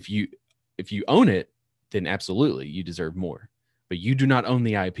if you own it, then absolutely you deserve more. But you do not own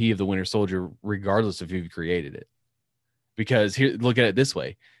the IP of the Winter Soldier, regardless of who created it. Because here, look at it this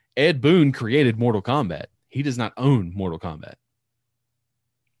way. Ed Boon created Mortal Kombat. He does not own Mortal Kombat.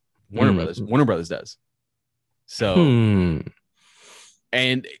 Warner Brothers does. So,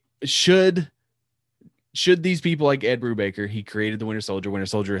 and should these people like Ed Brubaker, he created the Winter Soldier. Winter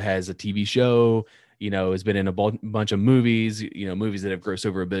Soldier has a TV show, has been in a bunch of movies, movies that have grossed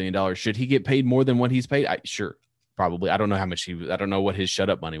over $1 billion. Should he get paid more than what he's paid? Sure. probably. I don't know how much I don't know what his shut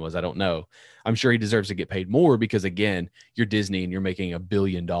up money was. I don't know. I'm sure he deserves to get paid more because, again, you're Disney and you're making $1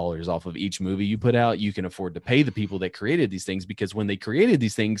 billion off of each movie you put out. You can afford to pay the people that created these things, because when they created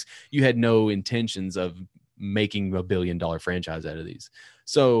these things, you had no intentions of making $1 billion franchise out of these.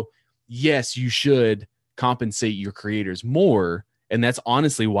 So yes, you should compensate your creators more. And that's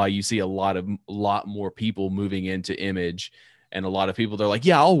honestly why you see a lot more people moving into Image. And a lot of people, they're like,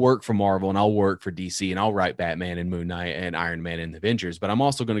 yeah, I'll work for Marvel and I'll work for DC and I'll write Batman and Moon Knight and Iron Man and Avengers, but I'm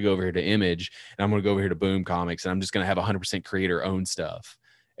also going to go over here to Image and I'm going to go over here to Boom Comics and I'm just going to have 100% creator owned stuff.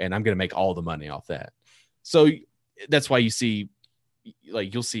 And I'm going to make all the money off that. So that's why you see,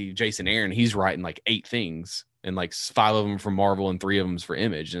 like, you'll see Jason Aaron, he's writing like 8 things and like 5 of them for Marvel and 3 of them for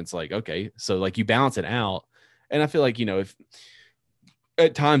Image. And it's like, okay, so like you balance it out. And I feel like, if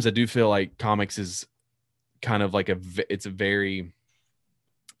at times I do feel like comics is kind of like it's a very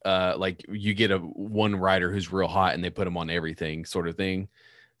like you get one writer who's real hot and they put him on everything sort of thing.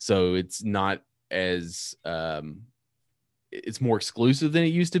 So it's not as it's more exclusive than it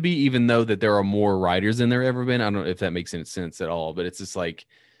used to be, even though that there are more writers than there ever been. I don't know if that makes any sense at all, but it's just like,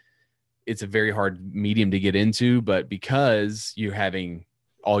 it's a very hard medium to get into. But because you're having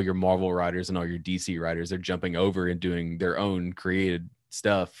all your Marvel writers and all your DC writers, they're jumping over and doing their own created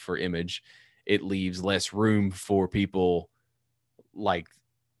stuff for Image, it leaves less room for people. Like,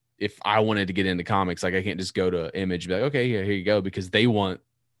 if I wanted to get into comics, like I can't just go to Image and be like, okay, yeah, here you go, because they want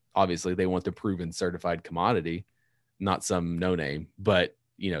the proven certified commodity, not some no name. But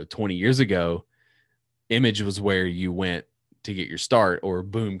 20 years ago, Image was where you went to get your start, or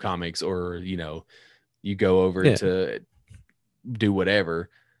Boom Comics, or you go over to do whatever.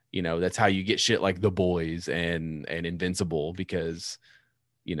 That's how you get shit like The Boys and Invincible, because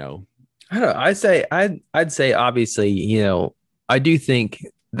I don't know. I'd say obviously, I do think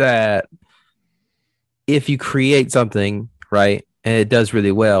that if you create something, right, and it does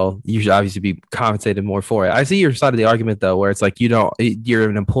really well, you should obviously be compensated more for it. I see your side of the argument, though, where it's like you're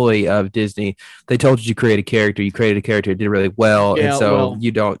an employee of Disney. They told you to create a character. You created a character. It did really well. Yeah, and so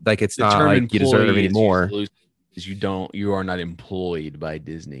you don't, like, it's not like you deserve any more. You are not employed by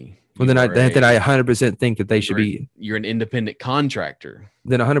Disney. Well, then I 100% think that they should be. You're an independent contractor.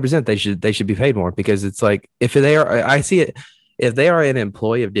 Then 100% they should be paid more, because it's like, if they are, I see it, if they are an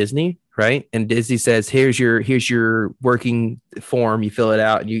employee of Disney, right, and Disney says, here's your working form, you fill it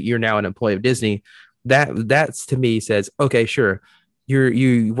out, and you're now an employee of Disney. That's to me says, okay, sure,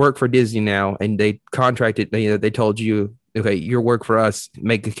 you work for Disney now, and they contracted. They told you, okay, your work for us,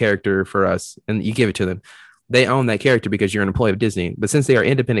 make a character for us, and you give it to them. They own that character because you're an employee of Disney. But since they are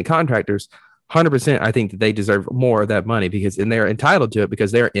independent contractors, 100%, I think that they deserve more of that money, and they're entitled to it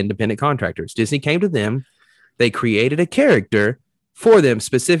because they're independent contractors. Disney came to them, they created a character for them,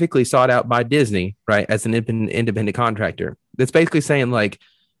 specifically sought out by Disney, right, as an independent contractor. That's basically saying, like,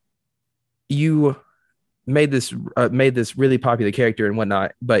 you made this really popular character and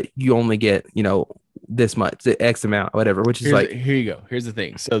whatnot, but you only get this much, the X amount, whatever, which is here you go. Here's the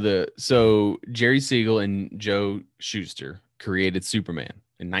thing. So Jerry Siegel and Joe Shuster created Superman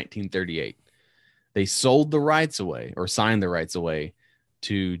in 1938. They sold the rights away, or signed the rights away,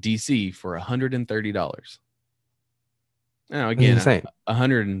 to DC for $130. Now, again, $130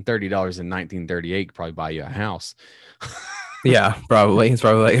 in 1938 could probably buy you a house. Yeah, probably. It's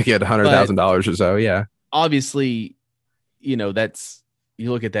probably like $100,000 or so. Yeah. Obviously, that's,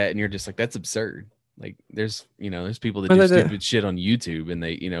 you look at that and you're just like, that's absurd. Like, there's people that do stupid shit on YouTube, and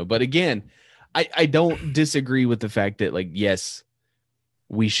they, but again, I don't disagree with the fact that, like, yes,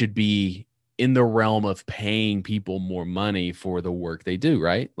 we should be in the realm of paying people more money for the work they do,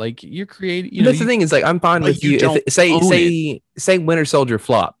 right? Like, you're creating, that's the thing, is like, I'm fine with you. If, say Winter Soldier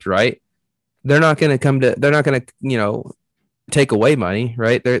flopped, right? They're not going to take away money,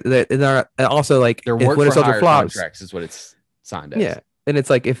 right? They're also like, their work Winter Soldier flops, contracts is what it's signed as. Yeah. And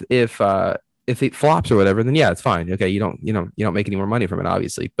it's like, if it flops or whatever, then yeah, it's fine. Okay. You don't make any more money from it,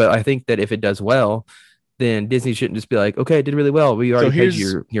 obviously. But I think that if it does well, then Disney shouldn't just be like, okay, it did really well, we already paid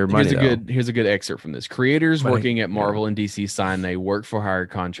your money. Here's a good excerpt from this. Creators working at Marvel and DC sign a work for hire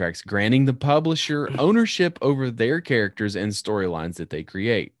contracts, granting the publisher ownership over their characters and storylines that they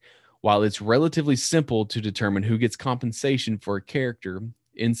create. While it's relatively simple to determine who gets compensation for a character,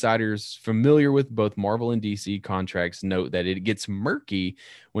 insiders familiar with both Marvel and DC contracts note that it gets murky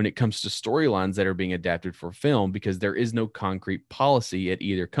when it comes to storylines that are being adapted for film, because there is no concrete policy at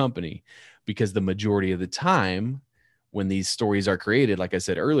either company. Because the majority of the time when these stories are created, like I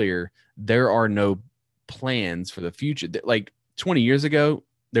said earlier, there are no plans for the future. Like 20 years ago,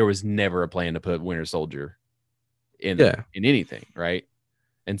 there was never a plan to put Winter Soldier in anything, right?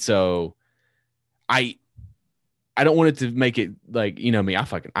 And so I don't want it to make it like, you know me,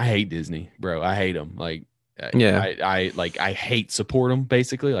 I hate Disney, bro. I hate them. Like, Yeah. I hate support them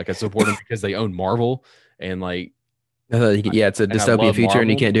basically. Like I support them because they own Marvel and like, Yeah, it's a and I dystopian love future, and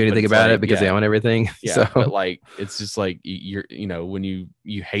you Marvel, can't do but anything it's about like, it because they own everything. Yeah, So, but like it's just like you know, when you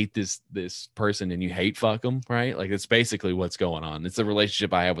hate this person and you hate fuck them, right? Like it's basically what's going on. It's the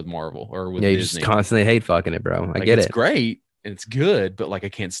relationship I have with Marvel or with yeah, you Disney. just constantly hate fucking it, bro. I Like get it's it. great and it's good, but like I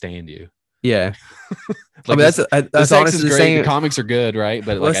can't stand you. Yeah. Like I mean, the that's sex honestly is the great. same. The comics are good, right?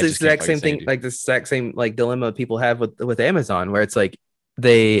 But Well, like it's I the just can't exact fucking same thing, stand you. like the exact same like dilemma people have with Amazon, where it's like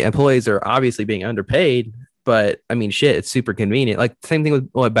they employees are obviously being underpaid, but I mean, shit, it's super convenient. Like same thing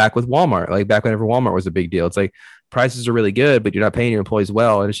with back with Walmart, like back whenever Walmart was a big deal. It's like prices are really good, but you're not paying your employees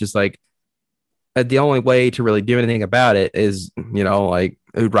well, and it's just like the only way to really do anything about it is, you know, like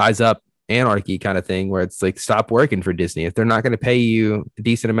rise up anarchy kind of thing, where it's like stop working for Disney. If they're not going to pay you a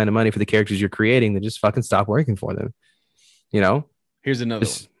decent amount of money for the characters you're creating, then just fucking stop working for them. You know, Here's another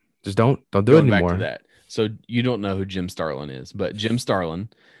one. just don't do it Going back anymore. to that. So you don't know who Jim Starlin is, but Jim Starlin.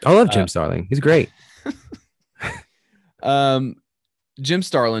 I love Jim Starlin. He's great. Jim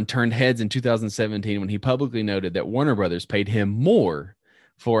Starlin turned heads in 2017 when he publicly noted that Warner Brothers paid him more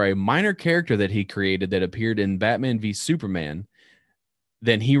for a minor character that he created that appeared in Batman v Superman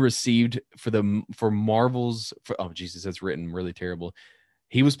than he received for Marvel's. Oh Jesus, that's written really terrible.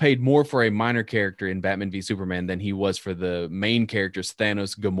 He was paid more for a minor character in Batman v Superman than he was for the main characters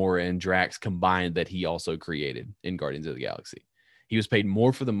Thanos, Gamora, and Drax combined that he also created in Guardians of the Galaxy. He was paid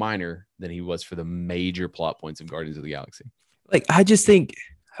more for the minor than he was for the major plot points of Guardians of the Galaxy. Like, I think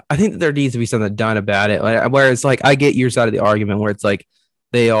that there needs to be something done about it. Like, whereas, like, I get your side of the argument where it's like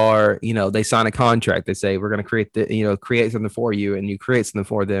they are, you know, they sign a contract. They say, we're going to create something for you, and you create something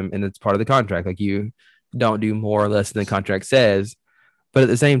for them. And it's part of the contract. Like, you don't do more or less than the contract says. But at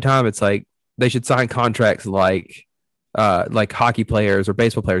the same time, it's like they should sign contracts like hockey players or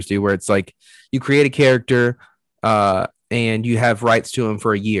baseball players do, where it's like you create a character and you have rights to him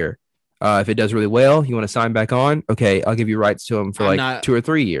for a year. If it does really well, you want to sign back on. Okay, I'll give you rights to him for 2 or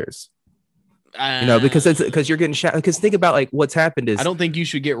 3 years. You know, because you're getting shot. Because think about like what's happened is I don't think you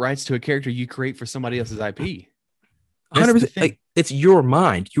should get rights to a character you create for somebody else's IP. 100%. Like, it's your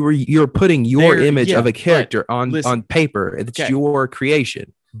mind. You're putting your image of a character on paper. It's your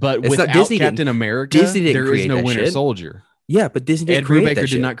creation. But it's without Disney Captain America, there is no Winter Soldier. Yeah, but Disney didn't Ed create Brubaker that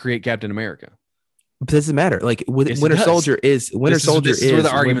did not create Captain America. But it doesn't matter. Like Yes, Winter Soldier is this is where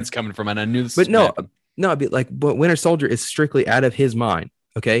the argument's coming from, and I knew this. But no, but like, but Winter Soldier is strictly out of his mind.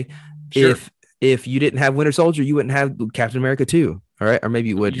 Okay, sure. If you didn't have Winter Soldier, you wouldn't have Captain America too. All right, or maybe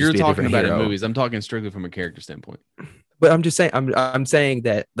you would. You're just be talking about in movies. I'm talking strictly from a character standpoint. But I'm just saying, I'm saying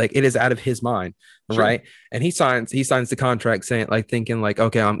that like it is out of his mind, Sure. right? And he signs the contract saying like thinking like,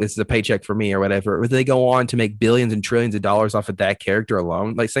 okay, this is a paycheck for me or whatever. But they go on to make billions and trillions of dollars off of that character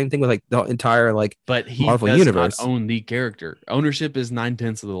alone. Like same thing with like the entire like he Marvel does universe. Not own the character. Ownership is 9/10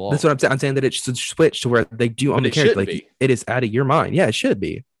 of the law. That's what I'm saying. I'm saying that it should switch to where they do own the character. Like it is out of your mind. Yeah, it should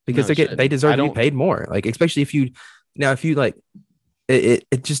be because they deserve to be paid more. Like especially if you like it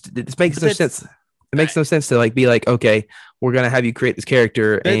makes no sense. It makes no sense to like be like, okay, we're gonna have you create this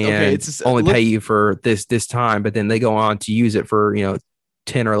character and only pay you for this time, but then they go on to use it for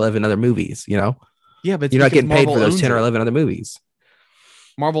 10 or 11 other movies. Yeah, but you're not getting paid for those 10 or 11 other movies.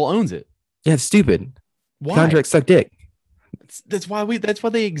 Marvel owns it. Yeah, it's stupid. Why? Contracts suck dick. That's why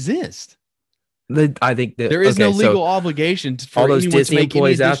they exist. I think that there is no legal obligation for all those Disney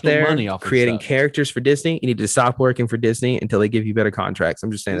employees out there money off creating characters for Disney. You need to stop working for Disney until they give you better contracts.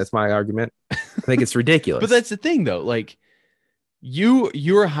 I'm just saying that's my argument. I think it's ridiculous. But that's the thing, though. Like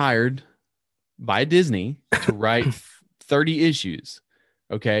you're hired by Disney to write 30 issues.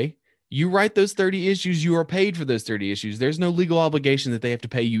 Okay, you write those 30 issues. You are paid for those 30 issues. There's no legal obligation that they have to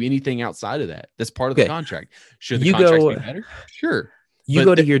pay you anything outside of that. That's part of the contract. Should the contract be better? Sure. You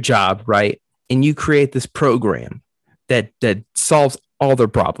go to your job, right? And you create this program that solves all their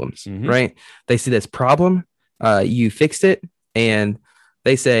problems, right? They see this problem, you fixed it, and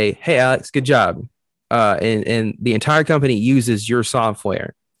they say, "Hey, Alex, good job." And the entire company uses your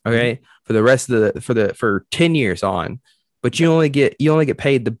software, okay, for the rest of for 10 years on, but you only get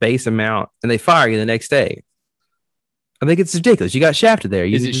paid the base amount, and they fire you the next day. I think it's ridiculous. You got shafted there.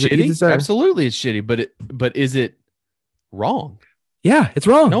 Is it shitty? Absolutely, it's shitty. But is it wrong? Yeah, it's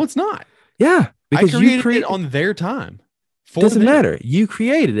wrong. No, it's not. Yeah, because I created it on their time. Doesn't matter. You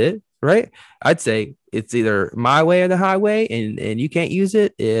created it, right? I'd say it's either my way or the highway, and you can't use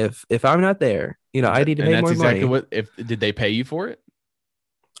it if I'm not there. I need to make more money. Did they pay you for it?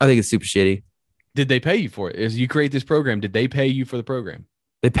 I think it's super shitty. Did they pay you for it? As you create this program, did they pay you for the program?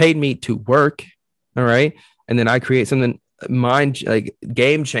 They paid me to work, all right, and then I create something mind like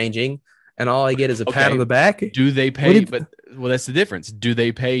game changing, and all I get is a pat on the back. Do they pay? Well, that's the difference. Do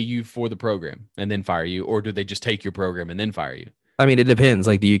they pay you for the program and then fire you, or do they just take your program and then fire you? I mean, it depends.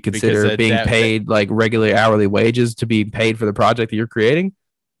 Like, do you consider being paid like regular hourly wages to be paid for the project that you're creating?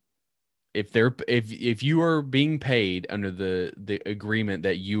 If you are being paid under the agreement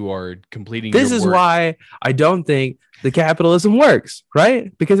that you are completing, this is why I don't think the capitalism works,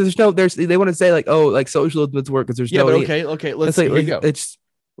 right? Because they want to say like, oh, like socialism does work because there's no. Okay. Let's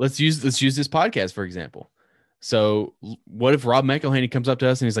let's use this podcast for example. So what if Rob McElhaney comes up to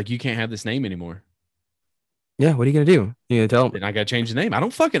us and he's like, you can't have this name anymore? Yeah, what are you gonna do? You gonna tell them? Then I gotta change the name. I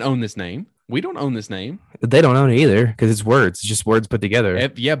don't fucking own this name. We don't own this name. They don't own it either because it's words. It's just words put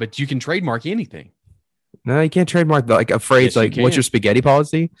together. Yeah, but you can trademark anything. No, you can't trademark like a phrase like "What's your spaghetti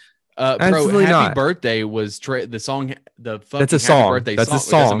policy?" Bro, Happy Birthday was the song. That's a song. That's a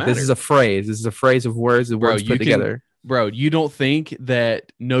song. This is a phrase. This is a phrase of words put together. Bro, you don't think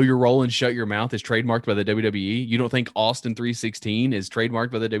that Know Your Role and Shut Your Mouth is trademarked by the WWE? You don't think Austin 316 is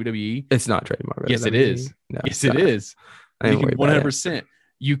trademarked by the WWE? It's not trademarked. Yes, it is. No, yes, it is. 100%.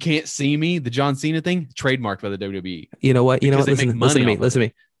 You Can't See Me, the John Cena thing, trademarked by the WWE. You know what? Listen to me. Listen to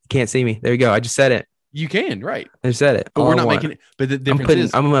me. You can't see me. There you go. I just said it. You can, right? I just said it. But we're not making it. But the difference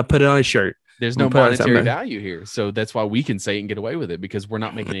is, I'm gonna put it on a shirt. There's no monetary value here, so that's why we can say it and get away with it because we're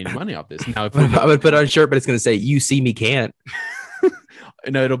not making any money off this. Now, if I would put it on a shirt, but it's gonna say "You see me can't."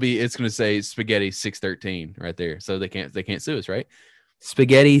 No, it's gonna say Spaghetti 613 right there, so they can't sue us, right?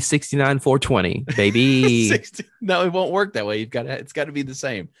 Spaghetti 69420, baby. No, it won't work that way. It's got to be the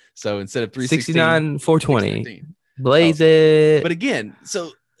same. So instead of 369 420, blaze it. But again,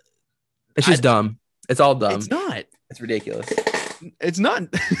 so it's just dumb. It's all dumb. It's not. It's ridiculous. It's not.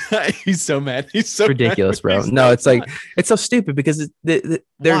 He's so mad. He's so ridiculous, mad. bro. No, it's like it's so stupid because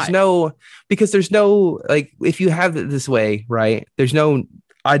there's no like if you have it this way, right? There's no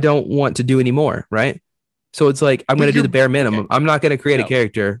I don't want to do anymore, right? So it's like I'm going to do the bare minimum. Okay. I'm not going to create a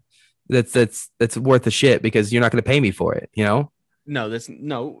character that's worth a shit because you're not going to pay me for it, you know?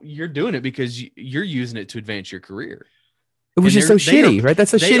 No, you're doing it because you're using it to advance your career. It was just so shitty, right?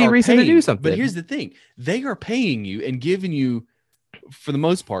 That's a shitty reason to do something. But here's the thing. They are paying you and giving you, for the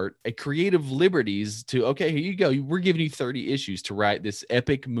most part, a creative liberties to, okay, here you go. We're giving you 30 issues to write this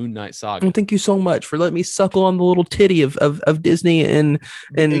epic Moon Knight saga. Well, thank you so much for letting me suckle on the little titty of Disney and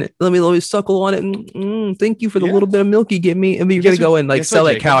let me suckle on it. And thank you for the little bit of milk you give me. And you're going to go and like sell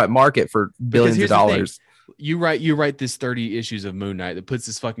that cow at market for billions of dollars. You write this 30 issues of Moon Knight that puts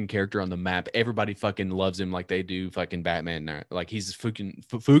this fucking character on the map. Everybody fucking loves him like they do fucking Batman now. Like he's fucking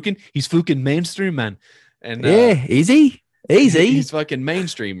mainstream, man. And easy. He's fucking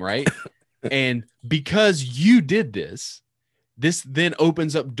mainstream, right? And because you did this then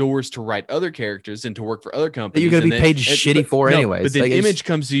opens up doors to write other characters and to work for other companies. You're going to be paid shitty for anyways. But then like, Image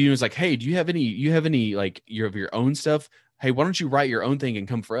comes to you and is like, hey, do you have any like your own stuff? Hey, why don't you write your own thing and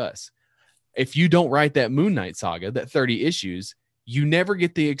come for us? If you don't write that Moon Knight saga, that 30 issues, you never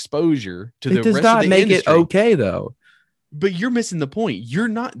get the exposure to the rest of the industry. It does not make it okay, though. But you're missing the point.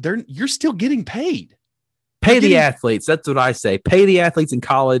 You're still getting paid. Pay the athletes. That's what I say. Pay the athletes in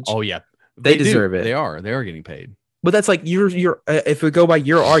college. Oh, yeah. They deserve it. They are getting paid. But that's like you're if we go by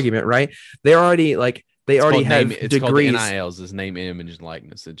your argument, right? They already have degrees. It's called the NILs, is name, image, and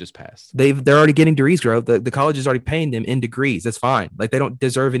likeness. It just passed. They're already getting degrees, bro. The college is already paying them in degrees. That's fine. Like they don't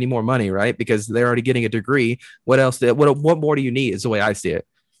deserve any more money, right? Because they're already getting a degree. What else? What more do you need? Is the way I see it.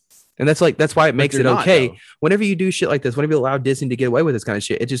 And that's why it makes it okay. Whenever you do shit like this, whenever you allow Disney to get away with this kind of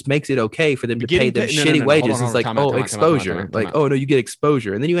shit, it just makes it okay for them to pay them shitty wages. It's like, exposure. Like, oh no, you get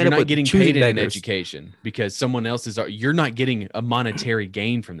exposure, and then you end up with getting paid in education because someone else is. You're not getting a monetary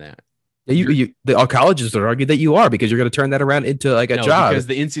gain from that. All colleges would argue that you are because you're going to turn that around into like a job. Because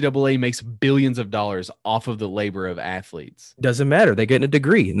the NCAA makes billions of dollars off of the labor of athletes. Doesn't matter. They get a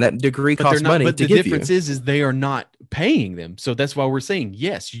degree, and that degree costs money. But the difference is they are not paying them. So that's why we're saying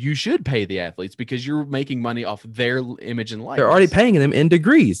yes, you should pay the athletes because you're making money off their image and likeness. They're already paying them in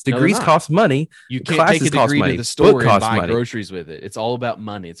degrees. Degrees cost money. You can't take a degree to the store and buy groceries with it. It's all about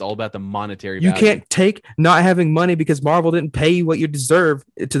money. It's all about the monetary value. You can't take not having money because Marvel didn't pay you what you deserve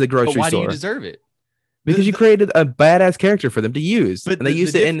to the grocery store. Why do you deserve it? Because you created a badass character for them to use. And they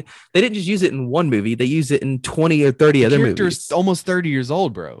used it in, they didn't just use it in one movie. They used it in 20 or 30 other movies. The character's almost 30 years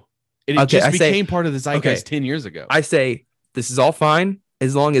old, bro. It just became part of the zeitgeist 10 years ago. I say, this is all fine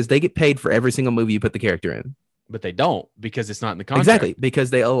as long as they get paid for every single movie you put the character in. But they don't because it's not in the contract. Exactly,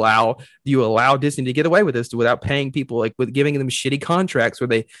 because you allow Disney to get away with this without paying people, like with giving them shitty contracts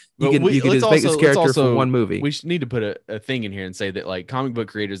where you can just make this character for one movie. We need to put a thing in here and say that like comic book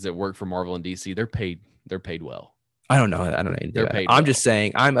creators that work for Marvel and DC, they're paid They're paid well. I don't know. I don't know. They're paid I'm well. just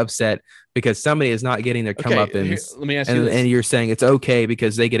saying I'm upset because somebody is not getting their comeuppance. Let me ask you this. And you're saying it's okay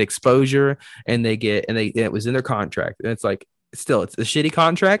because they get exposure and it was in their contract. And it's like, still, it's a shitty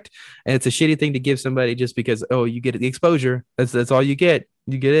contract and it's a shitty thing to give somebody just because, oh, you get the exposure. That's all you get.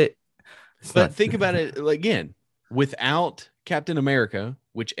 You get it. But think about it again. Without Captain America,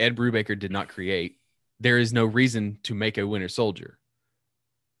 which Ed Brubaker did not create, there is no reason to make a Winter Soldier.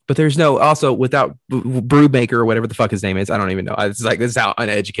 But there's no, also without Brubaker or whatever the fuck his name is, I don't even know. It's like, this is how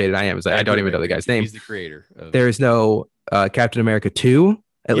uneducated I am. It's like, I don't even know the guy's name. He's the creator. There is no Captain America 2,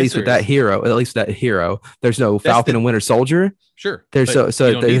 at least with that hero. There's no Falcon and Winter Soldier. Sure. There's no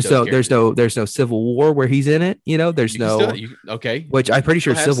Civil War where he's in it. You know, there's okay. Which I'm pretty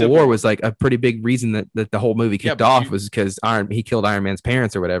sure Civil War was like a pretty big reason that the whole movie kicked off was because he killed Iron Man's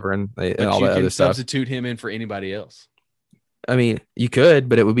parents or whatever, and all that other stuff. Substitute him in for anybody else. I mean, you could,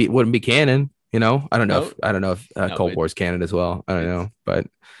 but wouldn't be canon. You know, I don't know if Cold War's canon as well. I don't know, but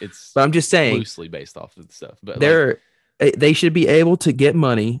I'm just saying loosely based off of the stuff. But they should be able to get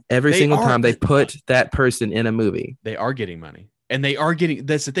money every single time they put that person in a movie. They are getting money, and they are getting.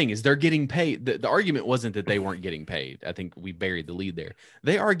 That's the thing, is they're getting paid. The argument wasn't that they weren't getting paid. I think we buried the lead there.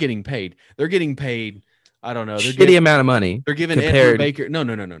 They are getting paid. They're getting paid. I don't know. Shitty amount of money. They're giving Ed Brubaker.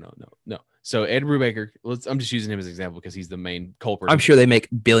 No. So Ed Brubaker, I'm just using him as an example because he's the main culprit. I'm sure they make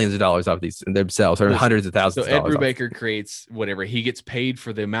billions of dollars off these themselves, or hundreds of thousands. So Ed Brubaker creates whatever. He gets paid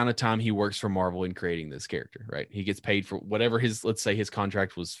for the amount of time he works for Marvel in creating this character, right? He gets paid for whatever let's say his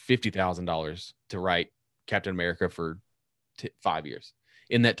contract was $50,000 to write Captain America for 5 years.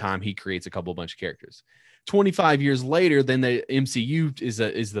 In that time, he creates a bunch of characters. 25 years later, then the MCU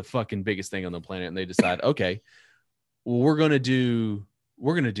is the fucking biggest thing on the planet, and they decide, okay, well, we're gonna do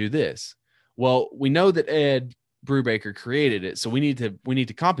this. Well, we know that Ed Brubaker created it, so we need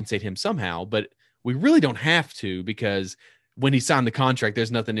to compensate him somehow, but we really don't have to, because when he signed the contract,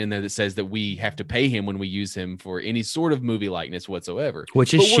 there's nothing in there that says that we have to pay him when we use him for any sort of movie likeness whatsoever.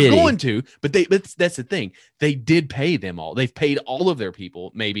 Which is shitty. We're going to, but that's the thing. They did pay them all. They've paid all of their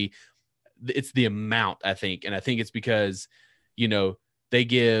people. Maybe it's the amount, I think, and I think it's because, you know, they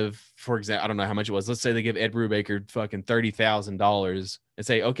give, for example, I don't know how much it was. Let's say they give Ed Brubaker fucking $30,000 and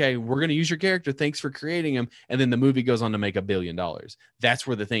say, okay, we're going to use your character. Thanks for creating him. And then the movie goes on to make $1 billion. That's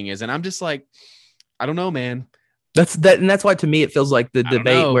where the thing is. And I'm just like, I don't know, man. And that's why, to me, it feels like the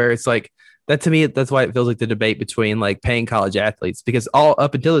debate where it's like, that to me, that's why it feels like the debate between like paying college athletes, because all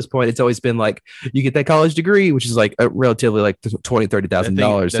up until this point, it's always been like, you get that college degree, which is like a relatively like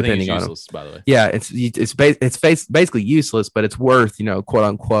 $20,000-$30,000 depending on them. By the way, yeah, it's basically useless, but it's worth, you know, quote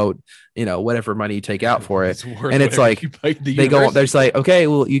unquote, you know, whatever money you take out for it. And it's like they go, there's like, okay,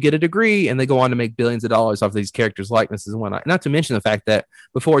 well, you get a degree, and they go on to make billions of dollars off these characters' likenesses and whatnot. Not to mention the fact that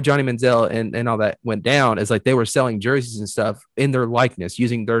before Johnny Manziel and all that went down, is like they were selling jerseys and stuff in their likeness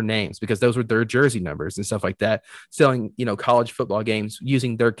using their names, because those were their jersey numbers and stuff like that. Selling, you know, college football games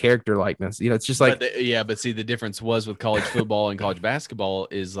using their character likeness. You know, it's just like, but see, the difference was with college football and college basketball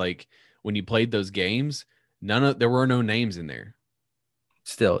is like when you played those games, there were no names in there.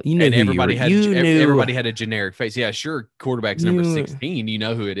 Still, you know, and everybody had a generic face. Yeah, sure, quarterback's number 16. You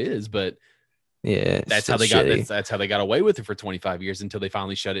know who it is, but yeah, that's how they got away with it for 25 years until they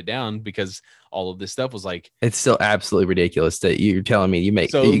finally shut it down, because all of this stuff was like, it's still absolutely ridiculous that you're telling me you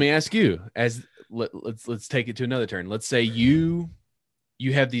make. So let me ask you, let's take it to another turn. Let's say you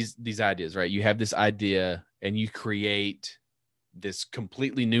have these ideas, right? You have this idea and you create this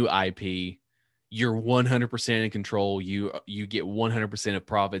completely new IP. You're 100% in control. You get 100% of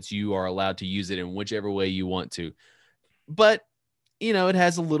profits. You are allowed to use it in whichever way you want to. But, you know, it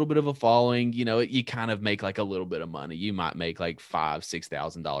has a little bit of a following. You know, you kind of make like a little bit of money. You might make like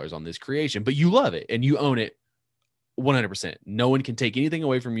 $5,000-$6,000 on this creation, but you love it and you own it 100%. No one can take anything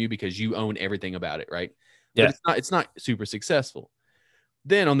away from you because you own everything about it, right? Yeah. But it's not super successful.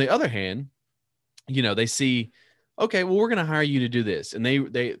 Then on the other hand, you know, they see, okay, well, we're going to hire you to do this. And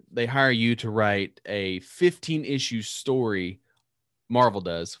they hire you to write a 15-issue story, Marvel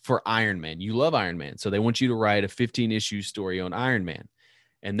does, for Iron Man. You love Iron Man. So they want you to write a 15-issue story on Iron Man.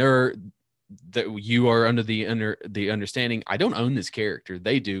 And you are under the understanding, I don't own this character.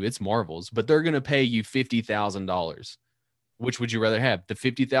 They do. It's Marvel's. But they're going to pay you $50,000. Which would you rather have? The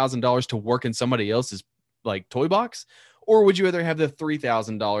 $50,000 to work in somebody else's like toy box? Or would you rather have the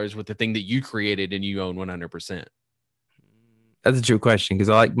 $3,000 with the thing that you created and you own 100%? That's a true question, because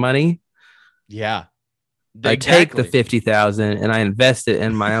I like money. Yeah. I take the $50,000 and I invest it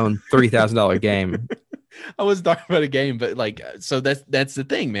in my own $3,000 game. I was talking about a game, but like, so that's the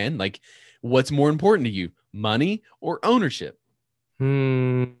thing, man. Like, what's more important to you, money or ownership?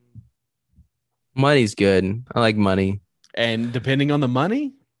 Money. Money's good. I like money. And depending on the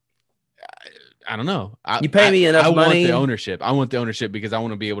money, I don't know. You pay me enough money. I want the ownership. I want the ownership because I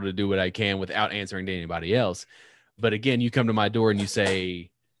want to be able to do what I can without answering to anybody else. But again, you come to my door and you say,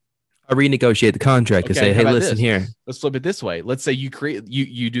 I renegotiate the contract and say, hey, listen here. Let's flip it this way. Let's say you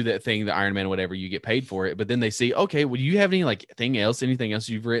do that thing, the Iron Man, whatever, you get paid for it. But then they say, okay, well, do you have any anything else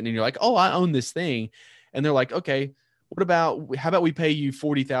you've written? And you're like, oh, I own this thing. And they're like, okay, how about we pay you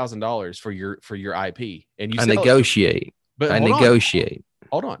 $40,000 for your IP? And I negotiate. But I negotiate.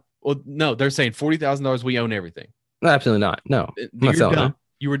 Hold on. Well, no, they're saying $40,000. We own everything. No, absolutely not. No, you're dumb.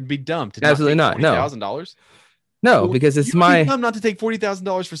 You would be dumb to absolutely not. $40,000. No, because it's my dumb not to take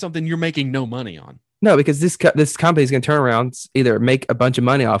 $40,000 for something you're making no money on. No, because this company is going to turn around, either make a bunch of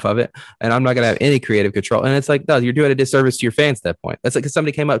money off of it, and I'm not going to have any creative control. And it's like, no, you're doing a disservice to your fans at that point. That's like if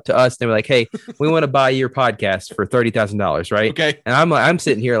somebody came up to us and they were like, hey, we want to buy your podcast for $30,000, right? Okay. And I'm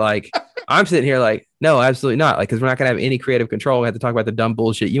sitting here like, no, absolutely not. Like, because we're not going to have any creative control. We have to talk about the dumb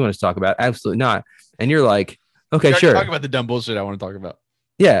bullshit you want us to talk about. Absolutely not. And you're like, okay, sure. Talk about the dumb bullshit I want to talk about.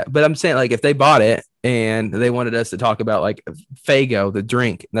 Yeah, but I'm saying like if they bought it and they wanted us to talk about like Faygo, the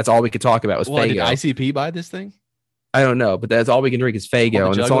drink, and that's all we could talk about was Faygo. Did ICP buy this thing? I don't know, but that's all we can drink is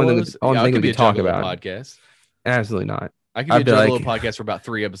Faygo, and it's the only thing we can talk about. Podcast. Absolutely not. I could be a Juggalo podcast for about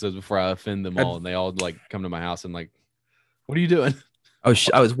 3 episodes before I offend them all, and they all like come to my house and like, what are you doing? I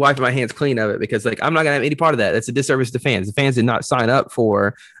was wiping my hands clean of it because like I'm not gonna have any part of that. That's a disservice to fans. The fans did not sign up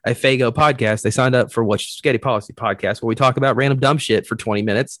for a Faygo podcast. They signed up for What's Spaghetti Policy podcast, where we talk about random dumb shit for 20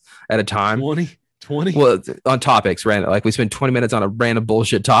 minutes at a time. 20? Well, on topics, random. Like we spend 20 minutes on a random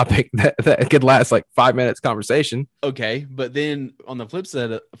bullshit topic that could last like 5 minutes conversation. Okay, but then on the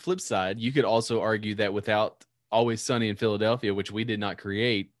flip side, you could also argue that without Always Sunny in Philadelphia, which we did not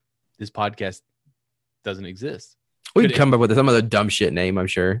create, this podcast doesn't exist. We'd come up with some other dumb shit name, I'm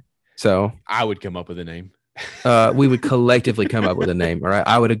sure. So I would come up with a name. We would collectively come up with a name, all right?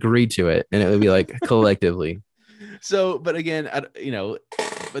 I would agree to it, and it would be like collectively. So, but again,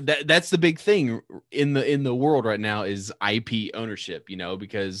 but that's the big thing in the world right now is IP ownership,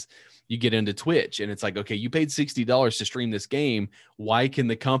 because you get into Twitch and it's like, okay, you paid $60 to stream this game. Why can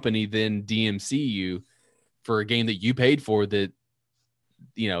the company then DMC you for a game that you paid for that,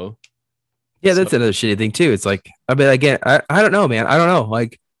 Yeah, that's another shitty thing too. It's like, I mean, again, I don't know, man. I don't know.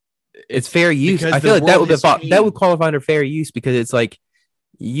 Like, it's fair use. I feel like that would qualify under fair use because it's like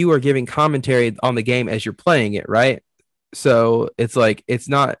you are giving commentary on the game as you're playing it, right? So it's like it's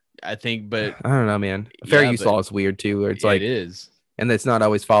not. I think, but I don't know, man. Fair use law is weird too, where it's like it is, and it's not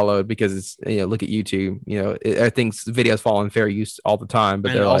always followed because it's look at YouTube. I think videos fall on fair use all the time,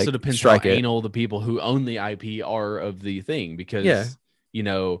 but it also depends how anal the people who own the IP are of the thing because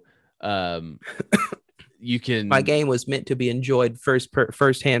you can. My game was meant to be enjoyed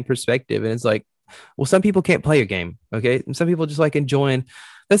first-hand perspective, and it's like, well, some people can't play your game, okay? And some people just like enjoying.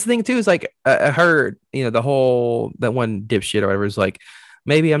 That's the thing too. Is like I heard, that one dipshit or whatever is like,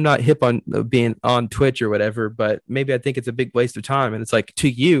 maybe I'm not hip on being on Twitch or whatever, but maybe I think it's a big waste of time. And it's like to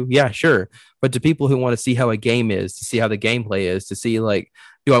you, yeah, sure, but to people who want to see how a game is, to see how the gameplay is, to see like,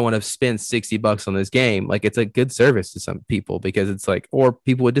 do I want to spend $60 on this game? Like it's a good service to some people because it's like, or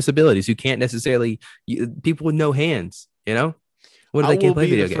people with disabilities who can't necessarily, people with no hands, what do they can't play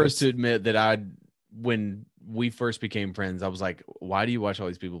video games? I will be the first to admit that when we first became friends, I was like, why do you watch all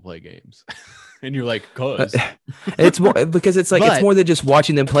these people play games? And you're like, cause it's more because it's like, it's more than just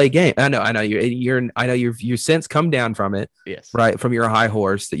watching them play game. I know you're since come down from it. Yes. Right. From your high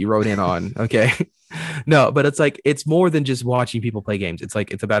horse that you rode in on. Okay. No, but it's like, it's more than just watching people play games. It's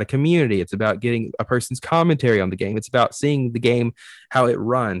like, it's about a community. It's about getting a person's commentary on the game. It's about seeing the game, how it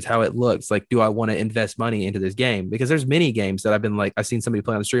runs, how it looks. Like, do I want to invest money into this game? Because there's many games that I've been like, I've seen somebody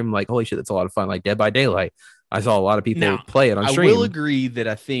play on the stream. I'm like, holy shit, that's a lot of fun. Like Dead by Daylight. I saw a lot of people play it on stream. I will agree that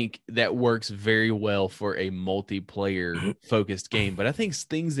I think that works very well for a multiplayer focused game, but I think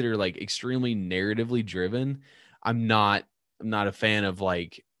things that are like extremely narratively driven, I'm not a fan of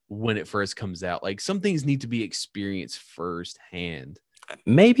like when it first comes out. Like some things need to be experienced firsthand.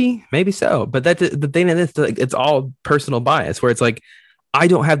 Maybe so, but that's the thing is like, it's all personal bias where it's like, I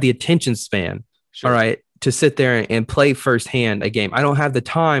don't have the attention span. Sure. All right. To sit there and play firsthand a game. I don't have the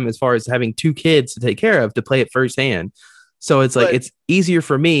time as far as having 2 kids to take care of to play it firsthand. So it's like, it's easier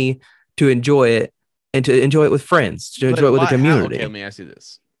for me to enjoy it and to enjoy it with friends, to enjoy it with the community. Okay, let me ask you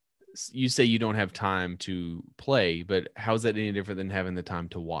this. You say you don't have time to play, but how is that any different than having the time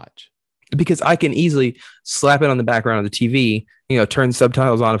to watch? Because I can easily slap it on the background of the TV, turn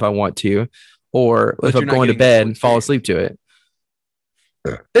subtitles on if I want to, or if I'm going to bed and fall asleep to it.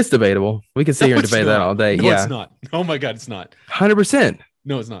 It's debatable. We can sit here and debate that all day. No, it's not. Oh my God, it's not. 100%.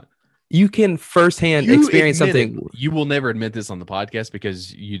 No, it's not. you can firsthand You experience admit it. something. You will never admit this on the podcast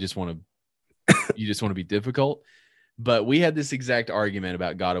because you just want to be difficult. But we had this exact argument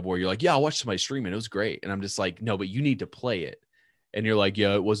about God of War. You're like, yeah, I watched somebody stream it. It was great. And I'm just like, no, but you need to play it. And you're like,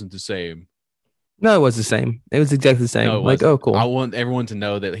 yeah, it wasn't the same. No, it was the same. It was exactly the same. No, like, oh, cool. I want everyone to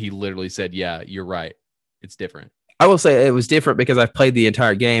know that he literally said, yeah, you're right. It's different. I will say it was different because I've played the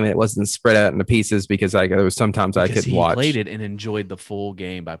entire game and it wasn't spread out into pieces because there was sometimes I couldn't watch. He played it and enjoyed the full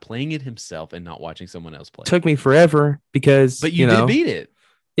game by playing it himself and not watching someone else play. It took me forever because, but you did beat it.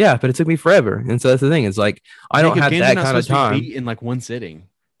 Yeah, but it took me forever. And so that's the thing. It's like, I don't have that kind of time. Beat in like one sitting.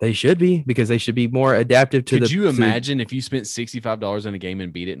 They should be, because they should be more adaptive to Could you imagine if you spent $65 on a game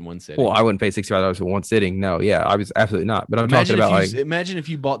and beat it in one sitting? Well, I wouldn't pay $65 for one sitting. No, yeah, I was absolutely not. But I'm talking about imagine if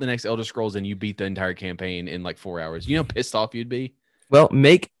you bought the next Elder Scrolls and you beat the entire campaign in like 4 hours. You know how pissed off you'd be? Well,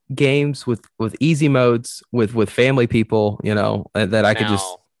 make games with easy modes with family people, that I could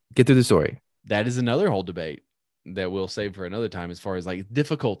just get through the story. That is another whole debate that we'll save for another time as far as like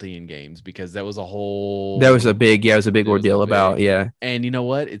difficulty in games, because that was a whole big ordeal about. And you know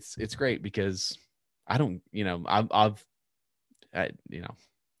what? It's great because I don't, we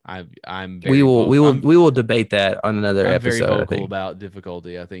will debate that on another episode. Very vocal about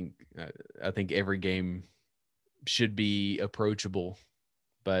difficulty. I think every game should be approachable,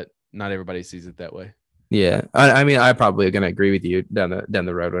 but not everybody sees it that way. Yeah, I mean, I probably going to agree with you down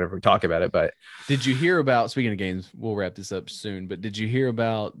the road whenever we talk about it. But did you hear about? Speaking of games, we'll wrap this up soon. But did you hear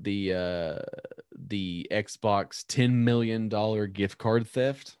about the Xbox $10 million gift card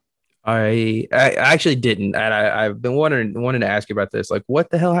theft? I actually didn't, and I've been wanting to ask you about this. Like, what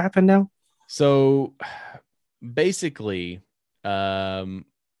the hell happened now? So, basically, earlier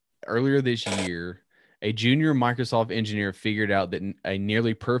this year, a junior Microsoft engineer figured out that a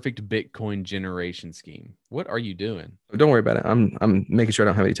nearly perfect Bitcoin generation scheme. What are you doing? Don't worry about it. I'm making sure I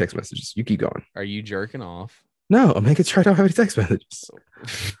don't have any text messages. You keep going. Are you jerking off? No, I'm making sure I don't have any text messages.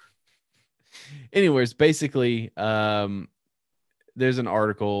 Anyways, basically, there's an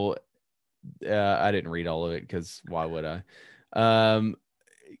article. I didn't read all of it because why would I?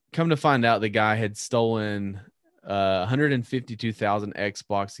 Come to find out, the guy had stolen 152,000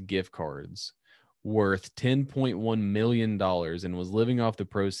 Xbox gift cards worth $10.1 million and was living off the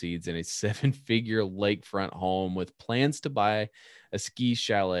proceeds in a 7-figure lakefront home with plans to buy a ski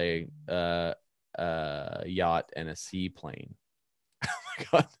chalet, yacht, and a seaplane. Oh my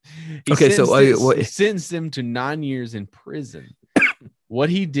God. He sentenced him to 9 years in prison.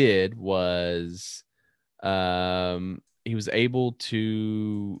 What he did was he was able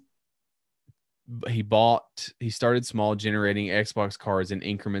to he started small, generating Xbox cards in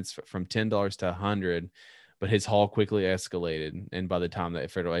increments from $10 to $100, but his haul quickly escalated. And by the time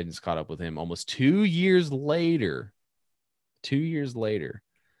that federal agents caught up with him, almost 2 years later,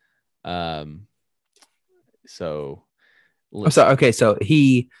 so okay, so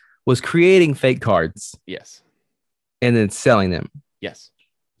he was creating fake cards, yes, and then selling them, yes,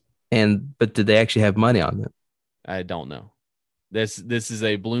 but did they actually have money on them? I don't know. This is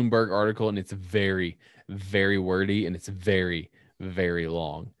a Bloomberg article, and it's very, very wordy, and it's very, very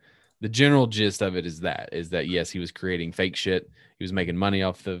long. The general gist of it is that yes, he was creating fake shit. He was making money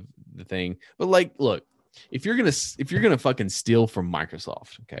off the thing. But like, look, if you're gonna fucking steal from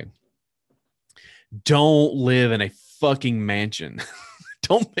Microsoft, okay, don't live in a fucking mansion.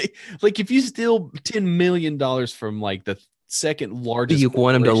 Don't make, like, if you steal $10 million from like the second largest, do you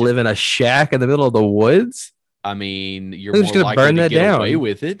want him to live in a shack in the middle of the woods? I mean, you're They're more just gonna likely burn to that get down. away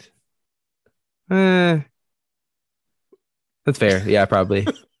with it. That's fair. Yeah, probably.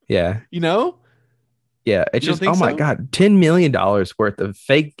 Yeah. Yeah. It's just, oh my God, $10 million worth of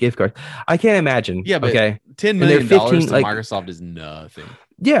fake gift cards. I can't imagine. Yeah, but okay. $10 million to Microsoft is nothing.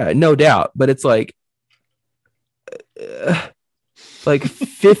 Yeah, no doubt. But it's like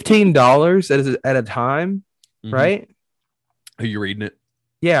 $15 at a time, Mm-hmm. right? Are you reading it?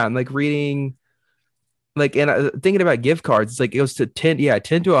 Yeah, I'm like reading, like, and thinking about gift cards. It's like it goes to $10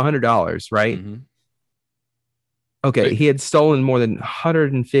 to $100, right? Mm-hmm. Okay, he had stolen more than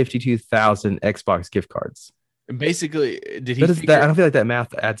 152,000 Xbox gift cards. And basically, did he? I don't feel like that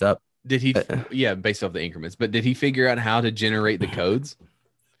math adds up. Did he? Yeah, based off the increments. But did he figure out how to generate the codes?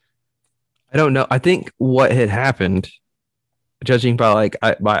 I don't know. I think what had happened, judging by like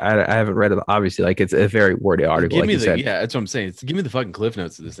I haven't read it. Obviously, like it's a very wordy article. Give me yeah, that's what I'm saying. Give me the fucking cliff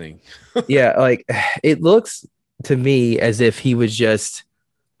notes of this thing. Yeah, like it looks to me as if he was just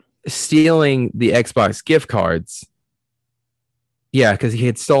stealing the Xbox gift cards. Yeah, because he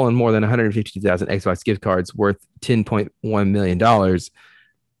had stolen more than 152,000 Xbox gift cards worth $10.1 million.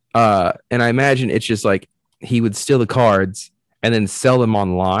 And I imagine it's just like he would steal the cards and then sell them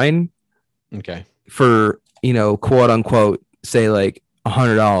online Okay. for, quote unquote, say like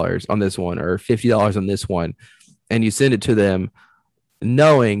 $100 on this one or $50 on this one, and you send it to them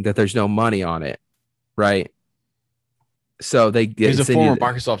knowing that there's no money on it, right? So they get He's a former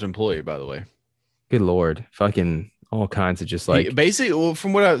Microsoft employee, by the way. Good Lord, fucking all kinds of just like basically. Well,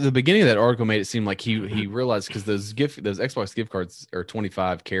 from the beginning of that article made it seem like he realized because those Xbox gift cards are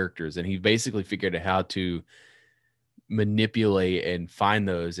 25 characters, and he basically figured out how to manipulate and find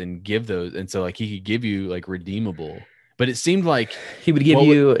those and give those, and so like he could give you like redeemable. But it seemed like he would give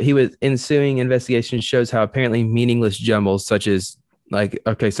you. He was ensuing investigation shows how apparently meaningless jumbles such as like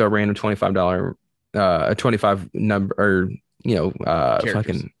so a random $25 a 25 number or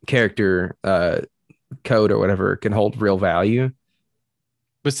fucking character code or whatever can hold real value.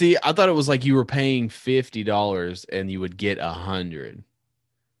 But see, I thought it was like you were paying $50 and you would get 100.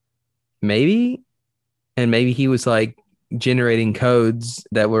 Maybe, and maybe he was like generating codes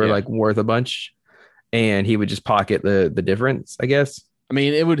that were like worth a bunch, and he would just pocket the difference, I guess. I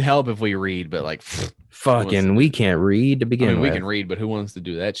mean, it would help if we read, but like, fucking, we can't read to begin with. We can read, but who wants to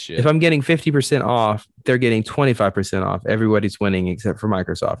do that shit? If I'm getting 50% off, they're getting 25% off. Everybody's winning except for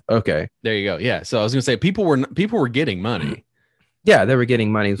Microsoft. Okay, there you go. Yeah. So I was gonna say people were getting money. Yeah, they were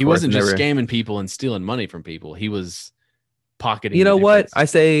getting money. He wasn't just scamming people and stealing money from people. He was pocketing. You know what? I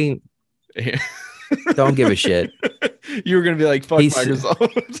say, don't give a shit. You were gonna be like, fuck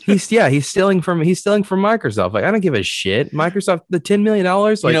Microsoft. he's stealing from Microsoft. Like, I don't give a shit. Microsoft, the $10 million.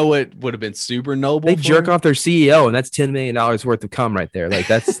 Like, you know what would have been super noble? They jerk off their CEO, and that's $10 million worth of cum right there. Like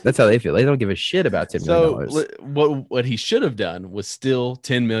that's how they feel. They don't give a shit about $10 million. So what he should have done was steal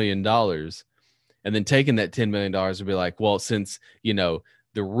 $10 million, and then taking that $10 million and be like, well, since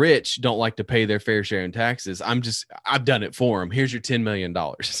the rich don't like to pay their fair share in taxes, I've done it for them. Here's your $10 million,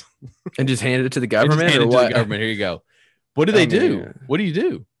 and just handed it to the government. Or what? To the government. Here you go. What do they do? What do you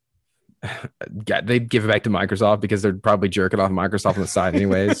do? Yeah, they'd give it back to Microsoft because they're probably jerking off Microsoft on the side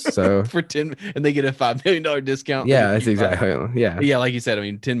anyways. So for 10, and they get a $5 million discount. Yeah, that's exactly. Yeah, like you said. I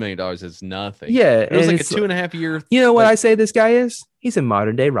mean, $10 million is nothing. Yeah, it was like a 2.5 year. You know what I say? This guy is. He's a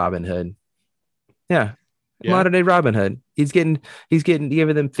modern day Robin Hood. Yeah. Modern day Robin Hood. He's giving them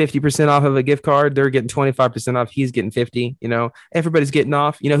 50% off of a gift card. They're getting 25% off. He's getting 50. Everybody's getting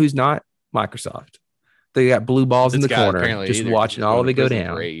off. You know who's not? Microsoft. They got blue balls in the corner, just watching all of it go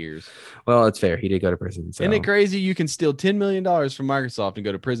down. For 8 years. Well, it's fair. He did go to prison. So. Isn't it crazy? You can steal $10 million from Microsoft and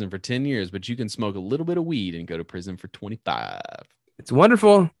go to prison for 10 years, but you can smoke a little bit of weed and go to prison for 25. It's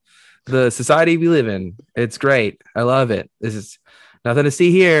wonderful. The society we live in. It's great. I love it. This is nothing to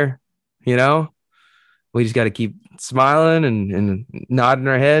see here. We just got to keep smiling and nodding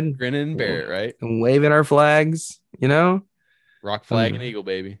our head, grinning and bear it, right? And waving our flags, Rock, flag, and eagle,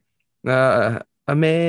 baby. A man.